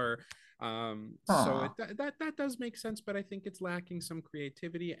door. So aw. that does make sense, but I think it's lacking some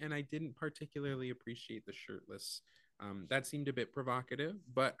creativity, and I didn't particularly appreciate the shirtless. That seemed a bit provocative,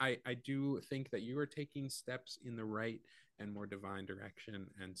 but I do think that you are taking steps in the right and more divine direction.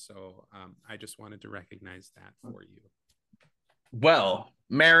 And so I just wanted to recognize that for you. Well,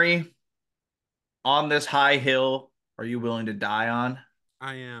 Mary, on this high hill, are you willing to die on?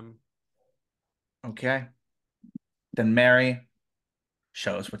 I am. Okay. Then Mary,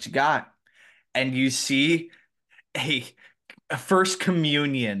 show us what you got. And you see a, a first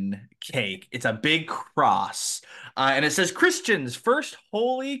communion cake. It's a big cross. And it says Christians First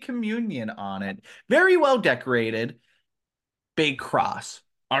Holy Communion on it. Very well decorated. Big cross.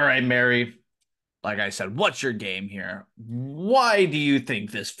 All right, Mary. Like I said, what's your game here? Why do you think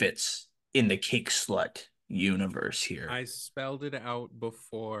this fits in the cake slut universe here? I spelled it out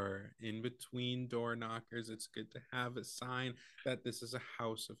before. In between door knockers, it's good to have a sign that this is a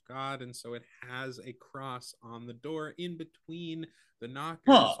house of God. And so it has a cross on the door in between the knockers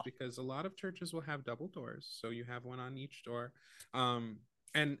Huh. because a lot of churches will have double doors. So you have one on each door.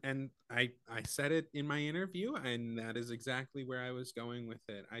 And I said it in my interview, and that is exactly where I was going with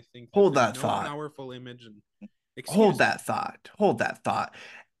it. I think that Hold there's that no thought. powerful image. And Hold excuse me. that thought. Hold that thought.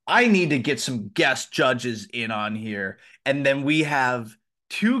 I need to get some guest judges in on here. And then we have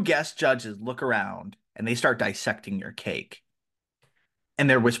two guest judges look around and they start dissecting your cake. And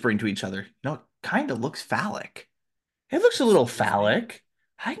they're whispering to each other, no, it kind of looks phallic. It looks a little Excuse me. phallic.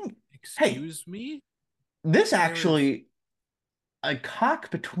 I can, hey, Excuse me. this There is actually a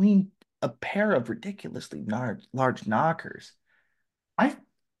cock between a pair of ridiculously large knockers. I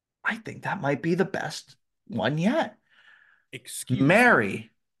I think that might be the best one yet. excuse me.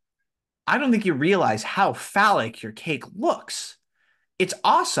 Mary, I don't think you realize how phallic your cake looks. It's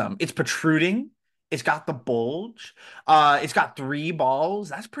awesome. It's protruding. It's got the bulge. It's got 3 balls.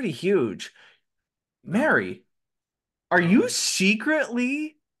 That's pretty huge. No, Mary, are you no.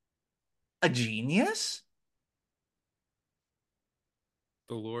 secretly a genius?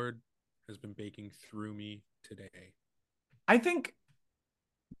 The Lord has been baking through me today. I think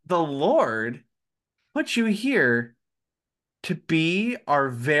the Lord put you here to be our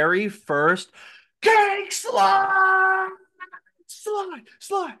very first cake slide. Slide,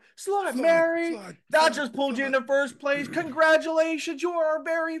 Slide, Mary. slide, That slide, just pulled you slide. into first place. Congratulations. You are our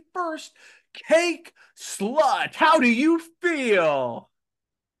very first cake slut. How do you feel?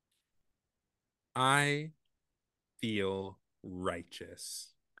 I feel righteous.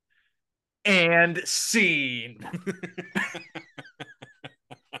 And scene.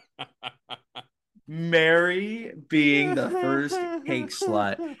 Mary being the first cake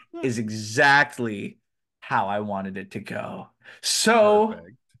slut is exactly how I wanted it to go. So,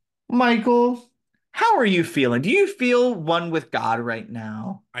 Perfect. Michael, how are you feeling? Do you feel one with God right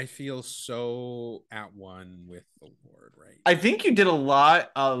now? I feel so at one with the Lord right I now. think you did a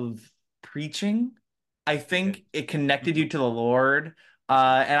lot of preaching. I I did. think it connected you to the Lord.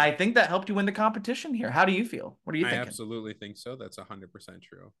 I And did. I think that helped you win the competition here. How do you feel? What are you I thinking? absolutely think so. That's 100%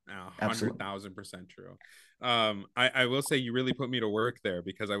 true. A hundred Absolutely. thousand percent true. I will say you really put me to work there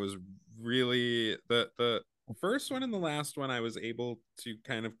because I was really the first one and the last one I was able to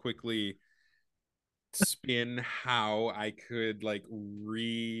kind of quickly spin how I could like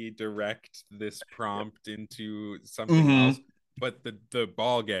redirect this prompt into something else. Hmm. But the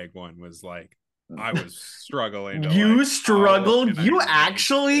ball gag one was like I was struggling to like You how struggled. can I You make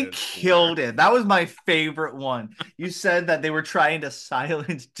actually this work? killed it. That was my favorite one. You said that they were trying to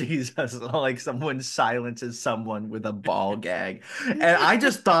silence Jesus, like someone silences someone with a ball gag. And I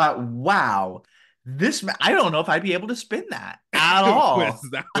just thought, wow, I don't know if I'd be able to spin that at all.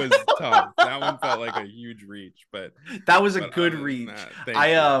 That was tough. That one felt like a huge reach, That was a but good other than reach. that,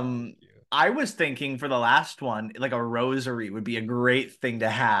 I thank you. um I was thinking for the last one, like a rosary would be a great thing to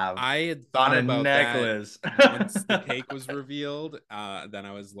have I had on thought a about that necklace. once the cake was revealed. Then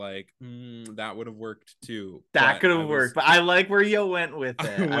I was like, that would have worked too. That But could have worked, but I like where you went with I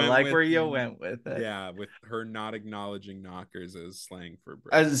it. I went like with where you went with it. yeah, with her not acknowledging knockers as slang for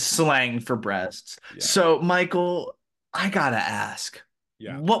As breasts. slang for breasts. Yeah, So, Michael, I gotta ask,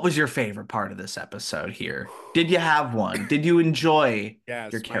 yeah. what was your favorite part of this episode here? Did you have one? Did you enjoy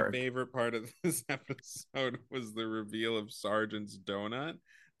your Yes, my character? favorite part of this episode was the reveal of Sergeant's donut.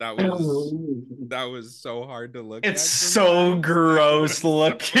 That was Oh. that was so hard to look It's at so sometimes. That gross was so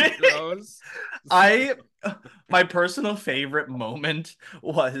looking. gross. I my personal favorite moment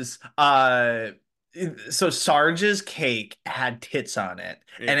was so Sarge's cake had tits on it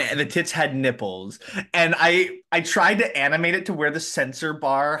Yeah. and the tits had nipples and I tried to animate it to where the censor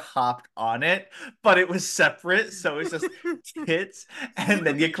bar hopped on it but it was separate so it's just tits and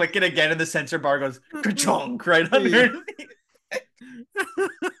then you click it again and the censor bar goes ka-chonk right Yeah. underneath.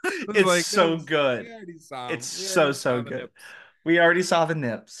 I was It's like, so that's we good. already saw It's him. We so already so saw the good. nips. We already saw the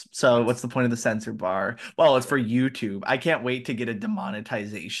nips. So what's Yes. the point of the censor bar? Well, it's for Right. YouTube. I can't wait to get a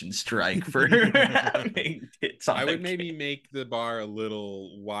demonetization strike for having tits on I a would maybe cake. make the bar a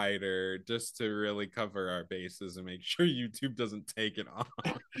little wider just to really cover our bases and make sure YouTube doesn't take it off.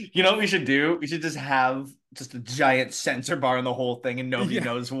 You know what we should do? We should just have just a giant censor bar on the whole thing and nobody Yeah.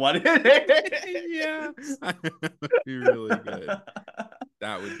 knows what it Yeah. is. That would be really good.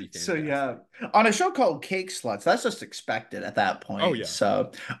 That would be So yeah, fantastic. on a show called Cake Sluts, that's just expected at that Oh point. yeah.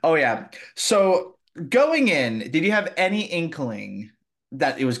 So, oh yeah. So going in, did you have any inkling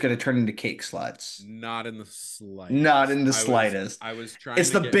that it was going to turn into Cake Sluts? Not in the Not slightest. in the I was slightest. I was trying It's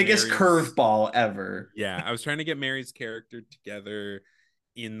to the get biggest Mary's curveball ever. yeah, I was trying to get Mary's character together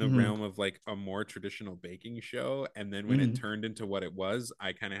in the Hmm. realm of like a more traditional baking show. And then when it Hmm. turned into what it was,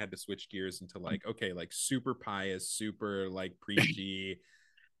 I kind of had to switch gears into like, okay, like super pious, super like preachy.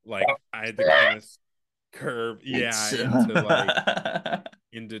 Like I had to kind of curve, yeah, It's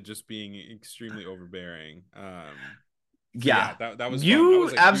into just being extremely overbearing. So yeah, yeah. that was fun. That You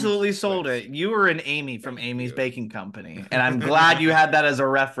was a huge absolutely sold twist. it. You were an Amy from Thank Amy's you. Baking Company, and I'm glad you had that as a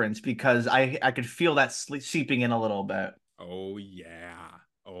reference because I could feel that seeping in a little bit. Oh yeah.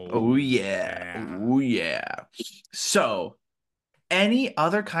 Oh Oh yeah. yeah. Oh yeah. So, any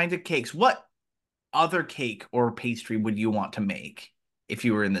other kinds of cakes? What other cake or pastry would you want to make if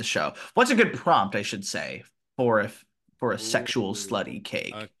you were in this show? What's a good prompt, I should say, for a sexual Ooh, slutty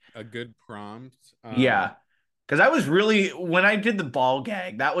cake? a good prompt. Yeah. Because I was really when I did the ball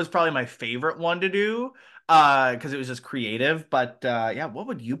gag, that was probably my favorite one to do. Because it was just creative. But yeah, what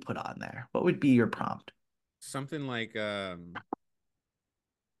would you put on there? What would be your prompt? Something like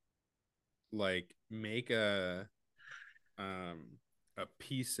make um a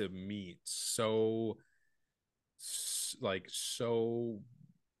piece of meat so like so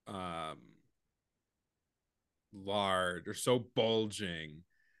um large or so bulging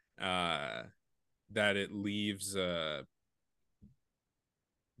uh that it leaves a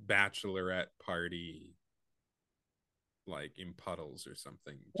bachelorette party like in puddles or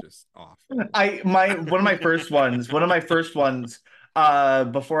something just awful. I my one of my first ones,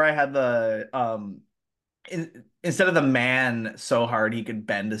 before I had the instead of the man so hard he could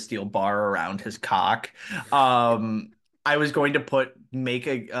bend a steel bar around his cock, I was going to make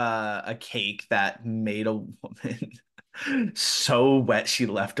a cake that made a woman so wet she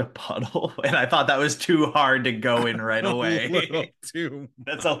left a puddle, and I thought that was too hard to go in right A little away. too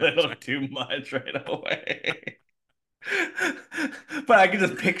That's a much. little too much right away. But I can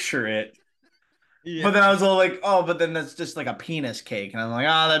just picture it. Yeah. But then I was all like, oh, but then that's just like a penis cake, and I'm like,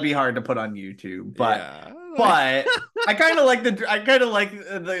 oh, that'd be hard to put on YouTube. Yeah. But I kind of like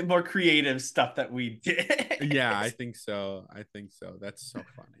the more creative stuff that we did. Yeah, I think so. I think so. That's so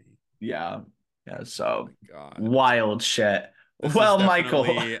funny. Yeah. Yeah. Oh So my God. wild shit. Well, Michael.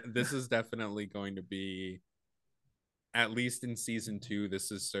 This is definitely going to be, at least in season 2,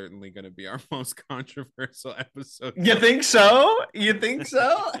 this is certainly going to be our most controversial episode. You think so? You think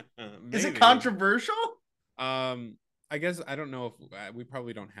so? Is it Maybe. controversial? I guess I don't know if we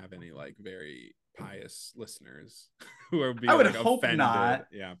probably don't have any like very pious listeners who are I would like hope offended. not.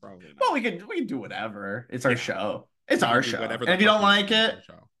 Yeah, probably not. Well, we can do whatever. It's our Yeah. show. It's We can our do show. whatever And the if you fuck don't we want. like It's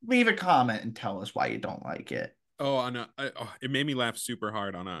it, our show. leave a comment and tell us why you don't like it. Oh, it made me laugh super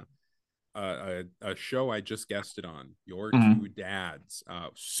hard on a show I just guested on, Your Two Dads.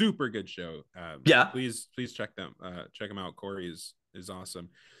 Super good show. Yeah. Please check them out. Corey is awesome.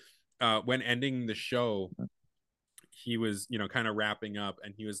 When ending the show, he was, kind of wrapping up,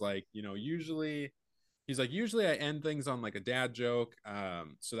 and he was like, usually I end things on like a dad joke,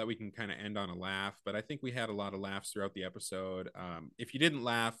 so that we can kind of end on a laugh, but I think we had a lot of laughs throughout the episode. If you didn't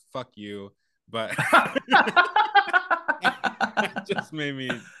laugh, fuck you. But it just made me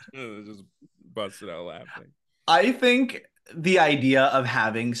just busted out laughing. I think the idea of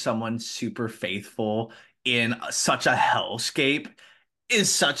having someone super faithful in such a hellscape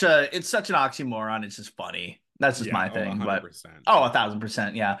is such an oxymoron. It's just funny. That's just my thing. 100%. But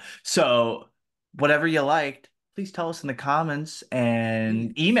 1,000%, yeah. So whatever you liked, please tell us in the comments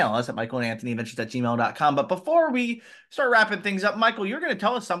and email us at michaelandanthonyadventures@gmail.com. But before we start wrapping things up, Michael, you're going to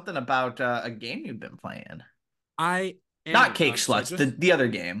tell us something about a game you've been playing. I am. Not Cake Sluts, the other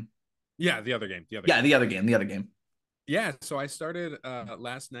game. Yeah, the other game. The other game. Yeah, so I started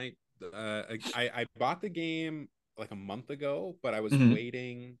last night. I bought the game like a month ago, but I was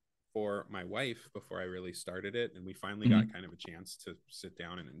waiting for my wife before I really started it, and we finally got kind of a chance to sit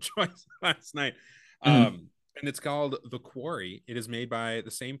down and enjoy last night. And it's called The Quarry. It is made by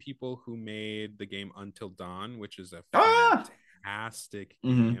the same people who made the game Until Dawn, which is a fantastic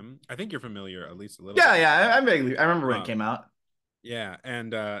game. I think you're familiar at least a little bit. Yeah, I remember when it came out. Yeah,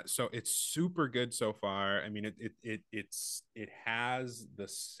 and so it's super good so far. I mean, it has the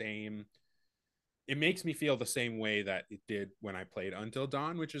same. It makes me feel the same way that it did when I played Until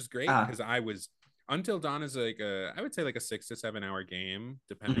Dawn, which is great because Until Dawn is like I would say like a 6 to 7 hour game,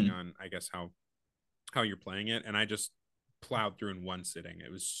 depending on I guess how you're playing it, and I just plowed through in one sitting. It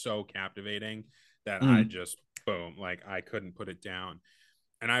was so captivating that I just boom, like I couldn't put it down.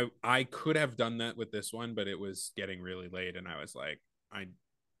 And I could have done that with this one, but it was getting really late, and I was like, I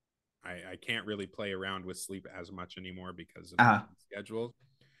can't really play around with sleep as much anymore because of the schedule.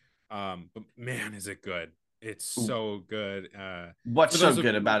 But man, is it good! It's so good. What's so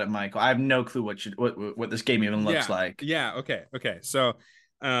good about it, Michael? I have no clue what this game even looks like. Yeah. Okay. So,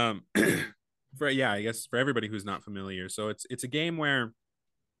 I guess for everybody who's not familiar, so it's a game where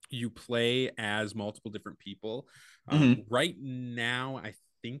you play as multiple different people. Right now, I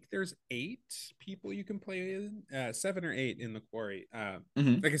think there's 8 people you can play in, 7 or 8 in the Quarry.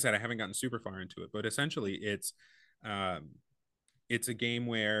 Like I said, I haven't gotten super far into it, but essentially it's a game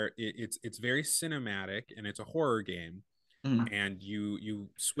where it's very cinematic, and it's a horror game. And you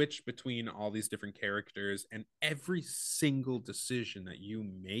switch between all these different characters, and every single decision that you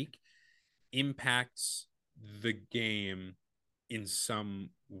make impacts the game in some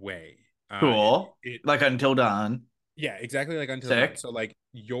way. Cool. Like Until Dawn. Yeah, exactly like Until Dawn. So like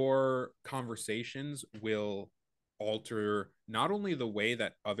your conversations will alter not only the way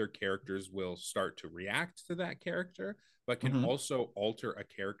that other characters will start to react to that character, but can also alter a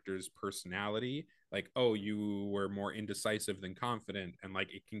character's personality. Like, oh, you were more indecisive than confident, and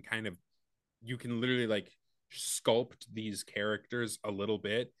like it can kind of, you can literally like sculpt these characters a little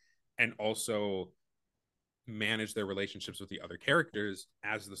bit, and also manage their relationships with the other characters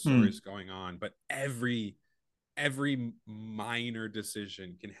as the story is going on. But every minor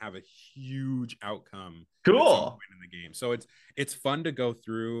decision can have a huge outcome at some point in the game. So it's fun to go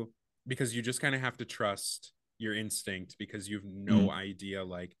through because you just kind of have to trust your instinct, because you've no idea,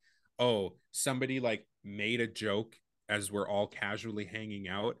 like, oh, somebody like made a joke as we're all casually hanging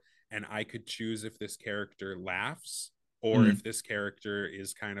out, and I could choose if this character laughs or if this character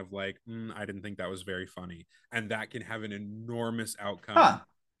is kind of like, I didn't think that was very funny. And that can have an enormous outcome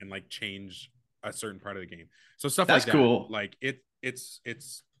and like change a certain part of the game. So stuff like that. Cool. Like it's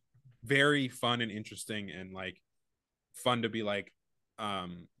very fun and interesting, and like fun to be like,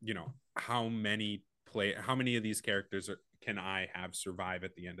 how many of these characters can I have survive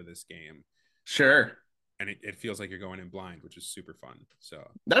at the end of this game? Sure. And it feels like you're going in blind, which is super fun. So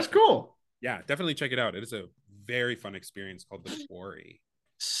that's cool. Yeah, definitely check it out. It is a very fun experience called The Quarry.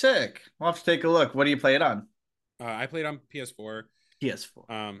 Sick. We'll have to take a look. What do you play it on? I played on PS4.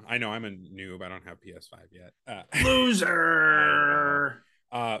 PS4. I know I'm a noob. I don't have PS5 yet. I know. Loser.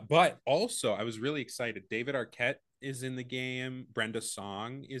 But also I was really excited. David Arquette is in the game. Brenda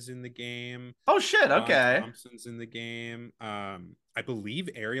Song is in the game. Oh shit. John Okay. Thompson's in the game. I believe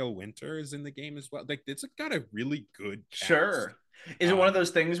Ariel Winter is in the game as well. Like it's got a really good cast. Sure. Is it one of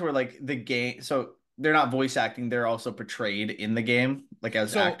those things where like the game, so they're not voice acting, they're also portrayed in the game, like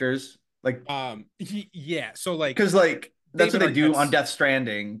as actors? Like yeah. So like because like that's David what they do on Arquette's- Death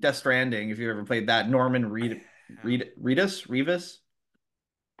Stranding. Death Stranding, if you ever played that, Norman Reedus?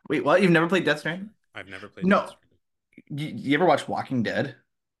 Wait, what? You've never played Death Stranding? I've never played Death No. Stranding. You ever watch Walking Dead?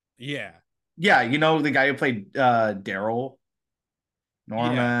 Yeah. Yeah, you know the guy who played Daryl?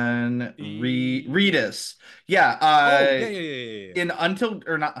 Norman Reedus. Yeah, Oh, yeah. in Until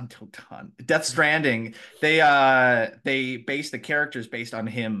or not Until Dawn, Death Stranding, they base the characters based on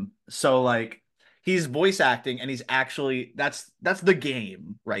him. So like he's voice acting and he's actually that's the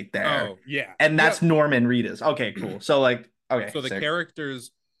game right there. Oh, yeah. And that's Yep. Norman Reedus. Okay, cool. So like okay, So the sick.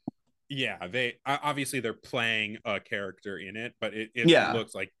 characters, yeah, they obviously they're playing a character in it, but it Yeah.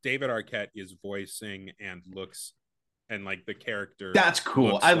 looks like David Arquette is voicing and looks and like the character. That's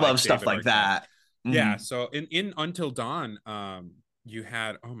cool. looks I like love stuff David like Arquette. that. Yeah. So in Until Dawn, you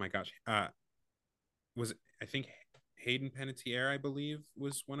had, oh my gosh, was it, I think Hayden Panettiere, I believe,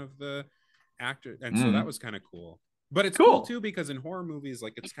 was one of the actors, and so that was kind of cool. But it's cool too because in horror movies,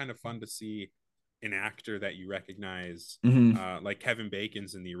 like it's kind of fun to see an actor that you recognize, like Kevin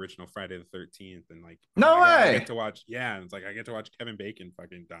Bacon's in the original Friday the 13th, and like No way. I get to watch, it's like I get to watch Kevin Bacon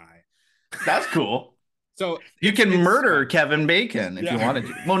fucking die. That's cool. So you can murder fun. Kevin Bacon if you wanted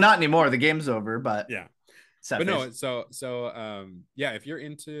to. Well, not anymore. The game's over, but yeah. But no, yeah, if you're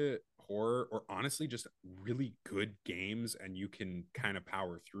into horror or honestly just really good games and you can kind of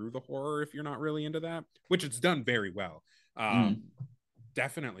power through the horror if you're not really into that, which it's done very well,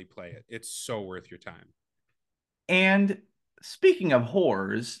 definitely play it. It's so worth your time. And speaking of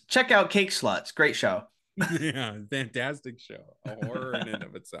horrors, check out Cake Sluts. Great show. Yeah, fantastic show. A horror in and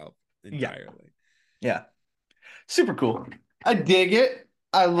of itself entirely. Yeah. Super cool. I dig it.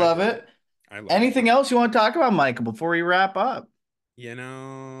 I love it. Anything else you want to talk about, Michael, before we wrap up? You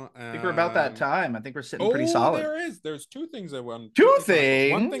know, I think we're about that time. I think we're sitting pretty solid. There's two things I want. Two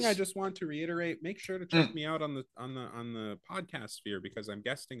things. One thing I just want to reiterate: make sure to check me out on the podcast sphere because I'm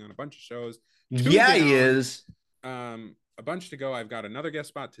guesting on a bunch of shows. He is. A bunch to go. I've got another guest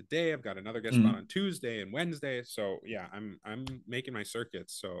spot today. I've got another guest spot on Tuesday and Wednesday. So yeah, I'm making my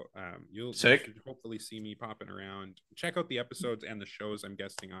circuits. So you'll hopefully see me popping around. Check out the episodes and the shows I'm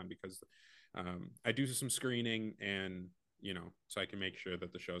guesting on because I do some screening and so I can make sure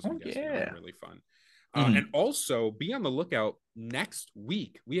that the shows I'm guesting on are really fun. And also be on the lookout next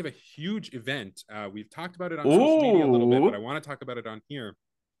week. We have a huge event. We've talked about it on social media a little bit, but I want to talk about it on here.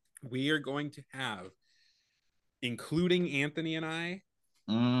 We are going to have, including Anthony and I,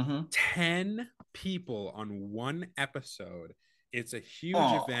 10 people on one episode. It's a huge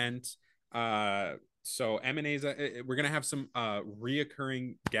event. So M&A's, we're going to have some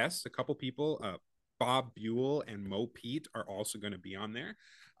reoccurring guests, a couple people. Bob Buell and Mo Pete are also going to be on there.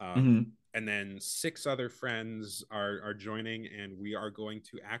 And then 6 other friends are joining, and we are going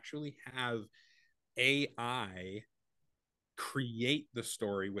to actually have AI create the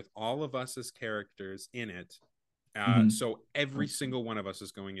story with all of us as characters in it. So every single one of us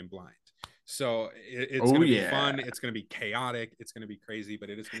is going in blind. So it's going to be fun. It's going to be chaotic. It's going to be crazy,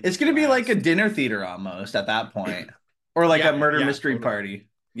 but it's going to be like a dinner theater almost at that point, or like a murder mystery party.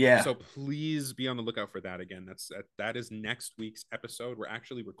 Yeah. So please be on the lookout for that. Again, that is next week's episode. We're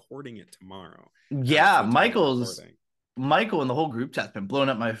actually recording it tomorrow. Yeah, Michael and the whole group chat's been blowing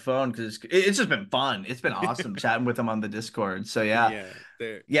up my phone because it's just been fun. It's been awesome chatting with them on the Discord. So yeah,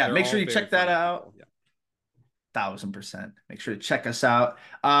 make sure you check that out. 1000%. Make sure to check us out.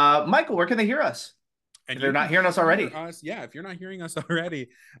 Michael, where can they hear us? And if they're not hearing us already. If you're not hearing us already,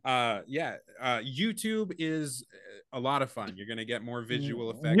 YouTube is a lot of fun. You're gonna get more visual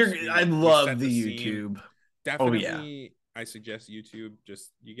effects. I love the YouTube. Definitely, I suggest YouTube.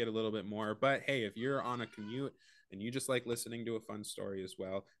 Just you get a little bit more. But hey, if you're on a commute and you just like listening to a fun story as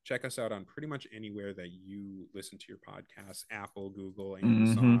well, check us out on pretty much anywhere that you listen to your podcasts: Apple, Google,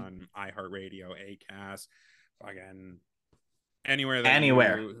 Amazon, iHeartRadio, Acast, fucking anywhere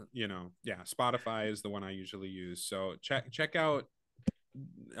Spotify is the one I usually use. So check out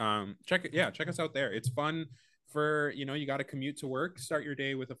check us out there. It's fun for you got to commute to work. Start your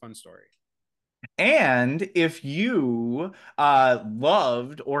day with a fun story. And if you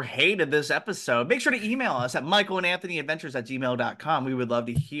loved or hated this episode, make sure to email us at michaelandanthonyadventures@gmail.com. We would love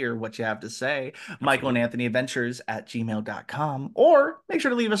to hear what you have to say. michaelandanthonyadventures@gmail.com. Or make sure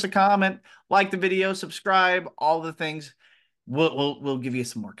to leave us a comment, like the video, subscribe, all the things. We'll give you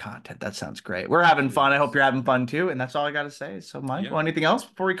some more content. That sounds great. We're having fun. I hope you're having fun too. And that's all I got to say. So, Michael, anything else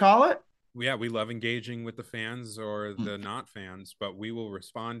before we call it? Yeah, we love engaging with the fans or the not fans, but we will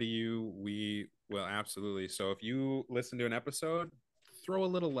respond to you. We will absolutely. So if you listen to an episode, throw a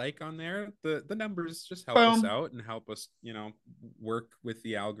little like on there. The numbers just help us out and help us, work with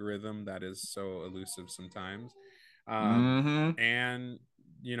the algorithm that is so elusive sometimes. And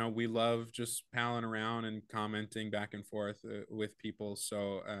we love just palling around and commenting back and forth with people.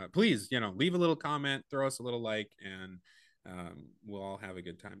 So please, leave a little comment, throw us a little like, and we'll all have a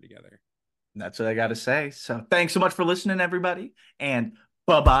good time together. That's what I got to say. So thanks so much for listening, everybody. And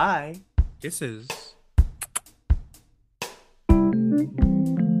bye-bye. Kisses.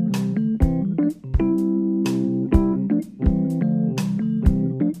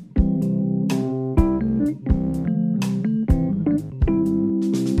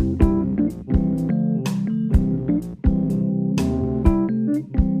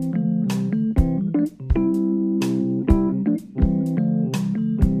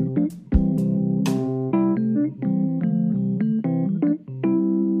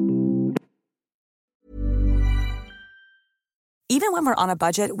 Even when we're on a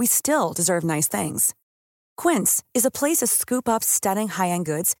budget, we still deserve nice things. Quince is a place to scoop up stunning high-end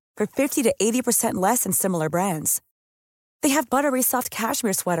goods for 50 to 80% less than similar brands. They have buttery soft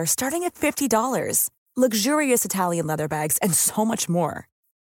cashmere sweaters starting at $50, luxurious Italian leather bags, and so much more.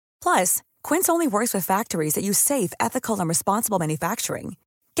 Plus, Quince only works with factories that use safe, ethical, and responsible manufacturing.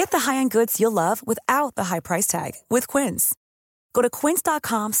 Get the high-end goods you'll love without the high price tag with Quince. Go to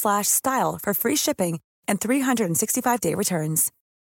quince.com/style for free shipping and 365-day returns.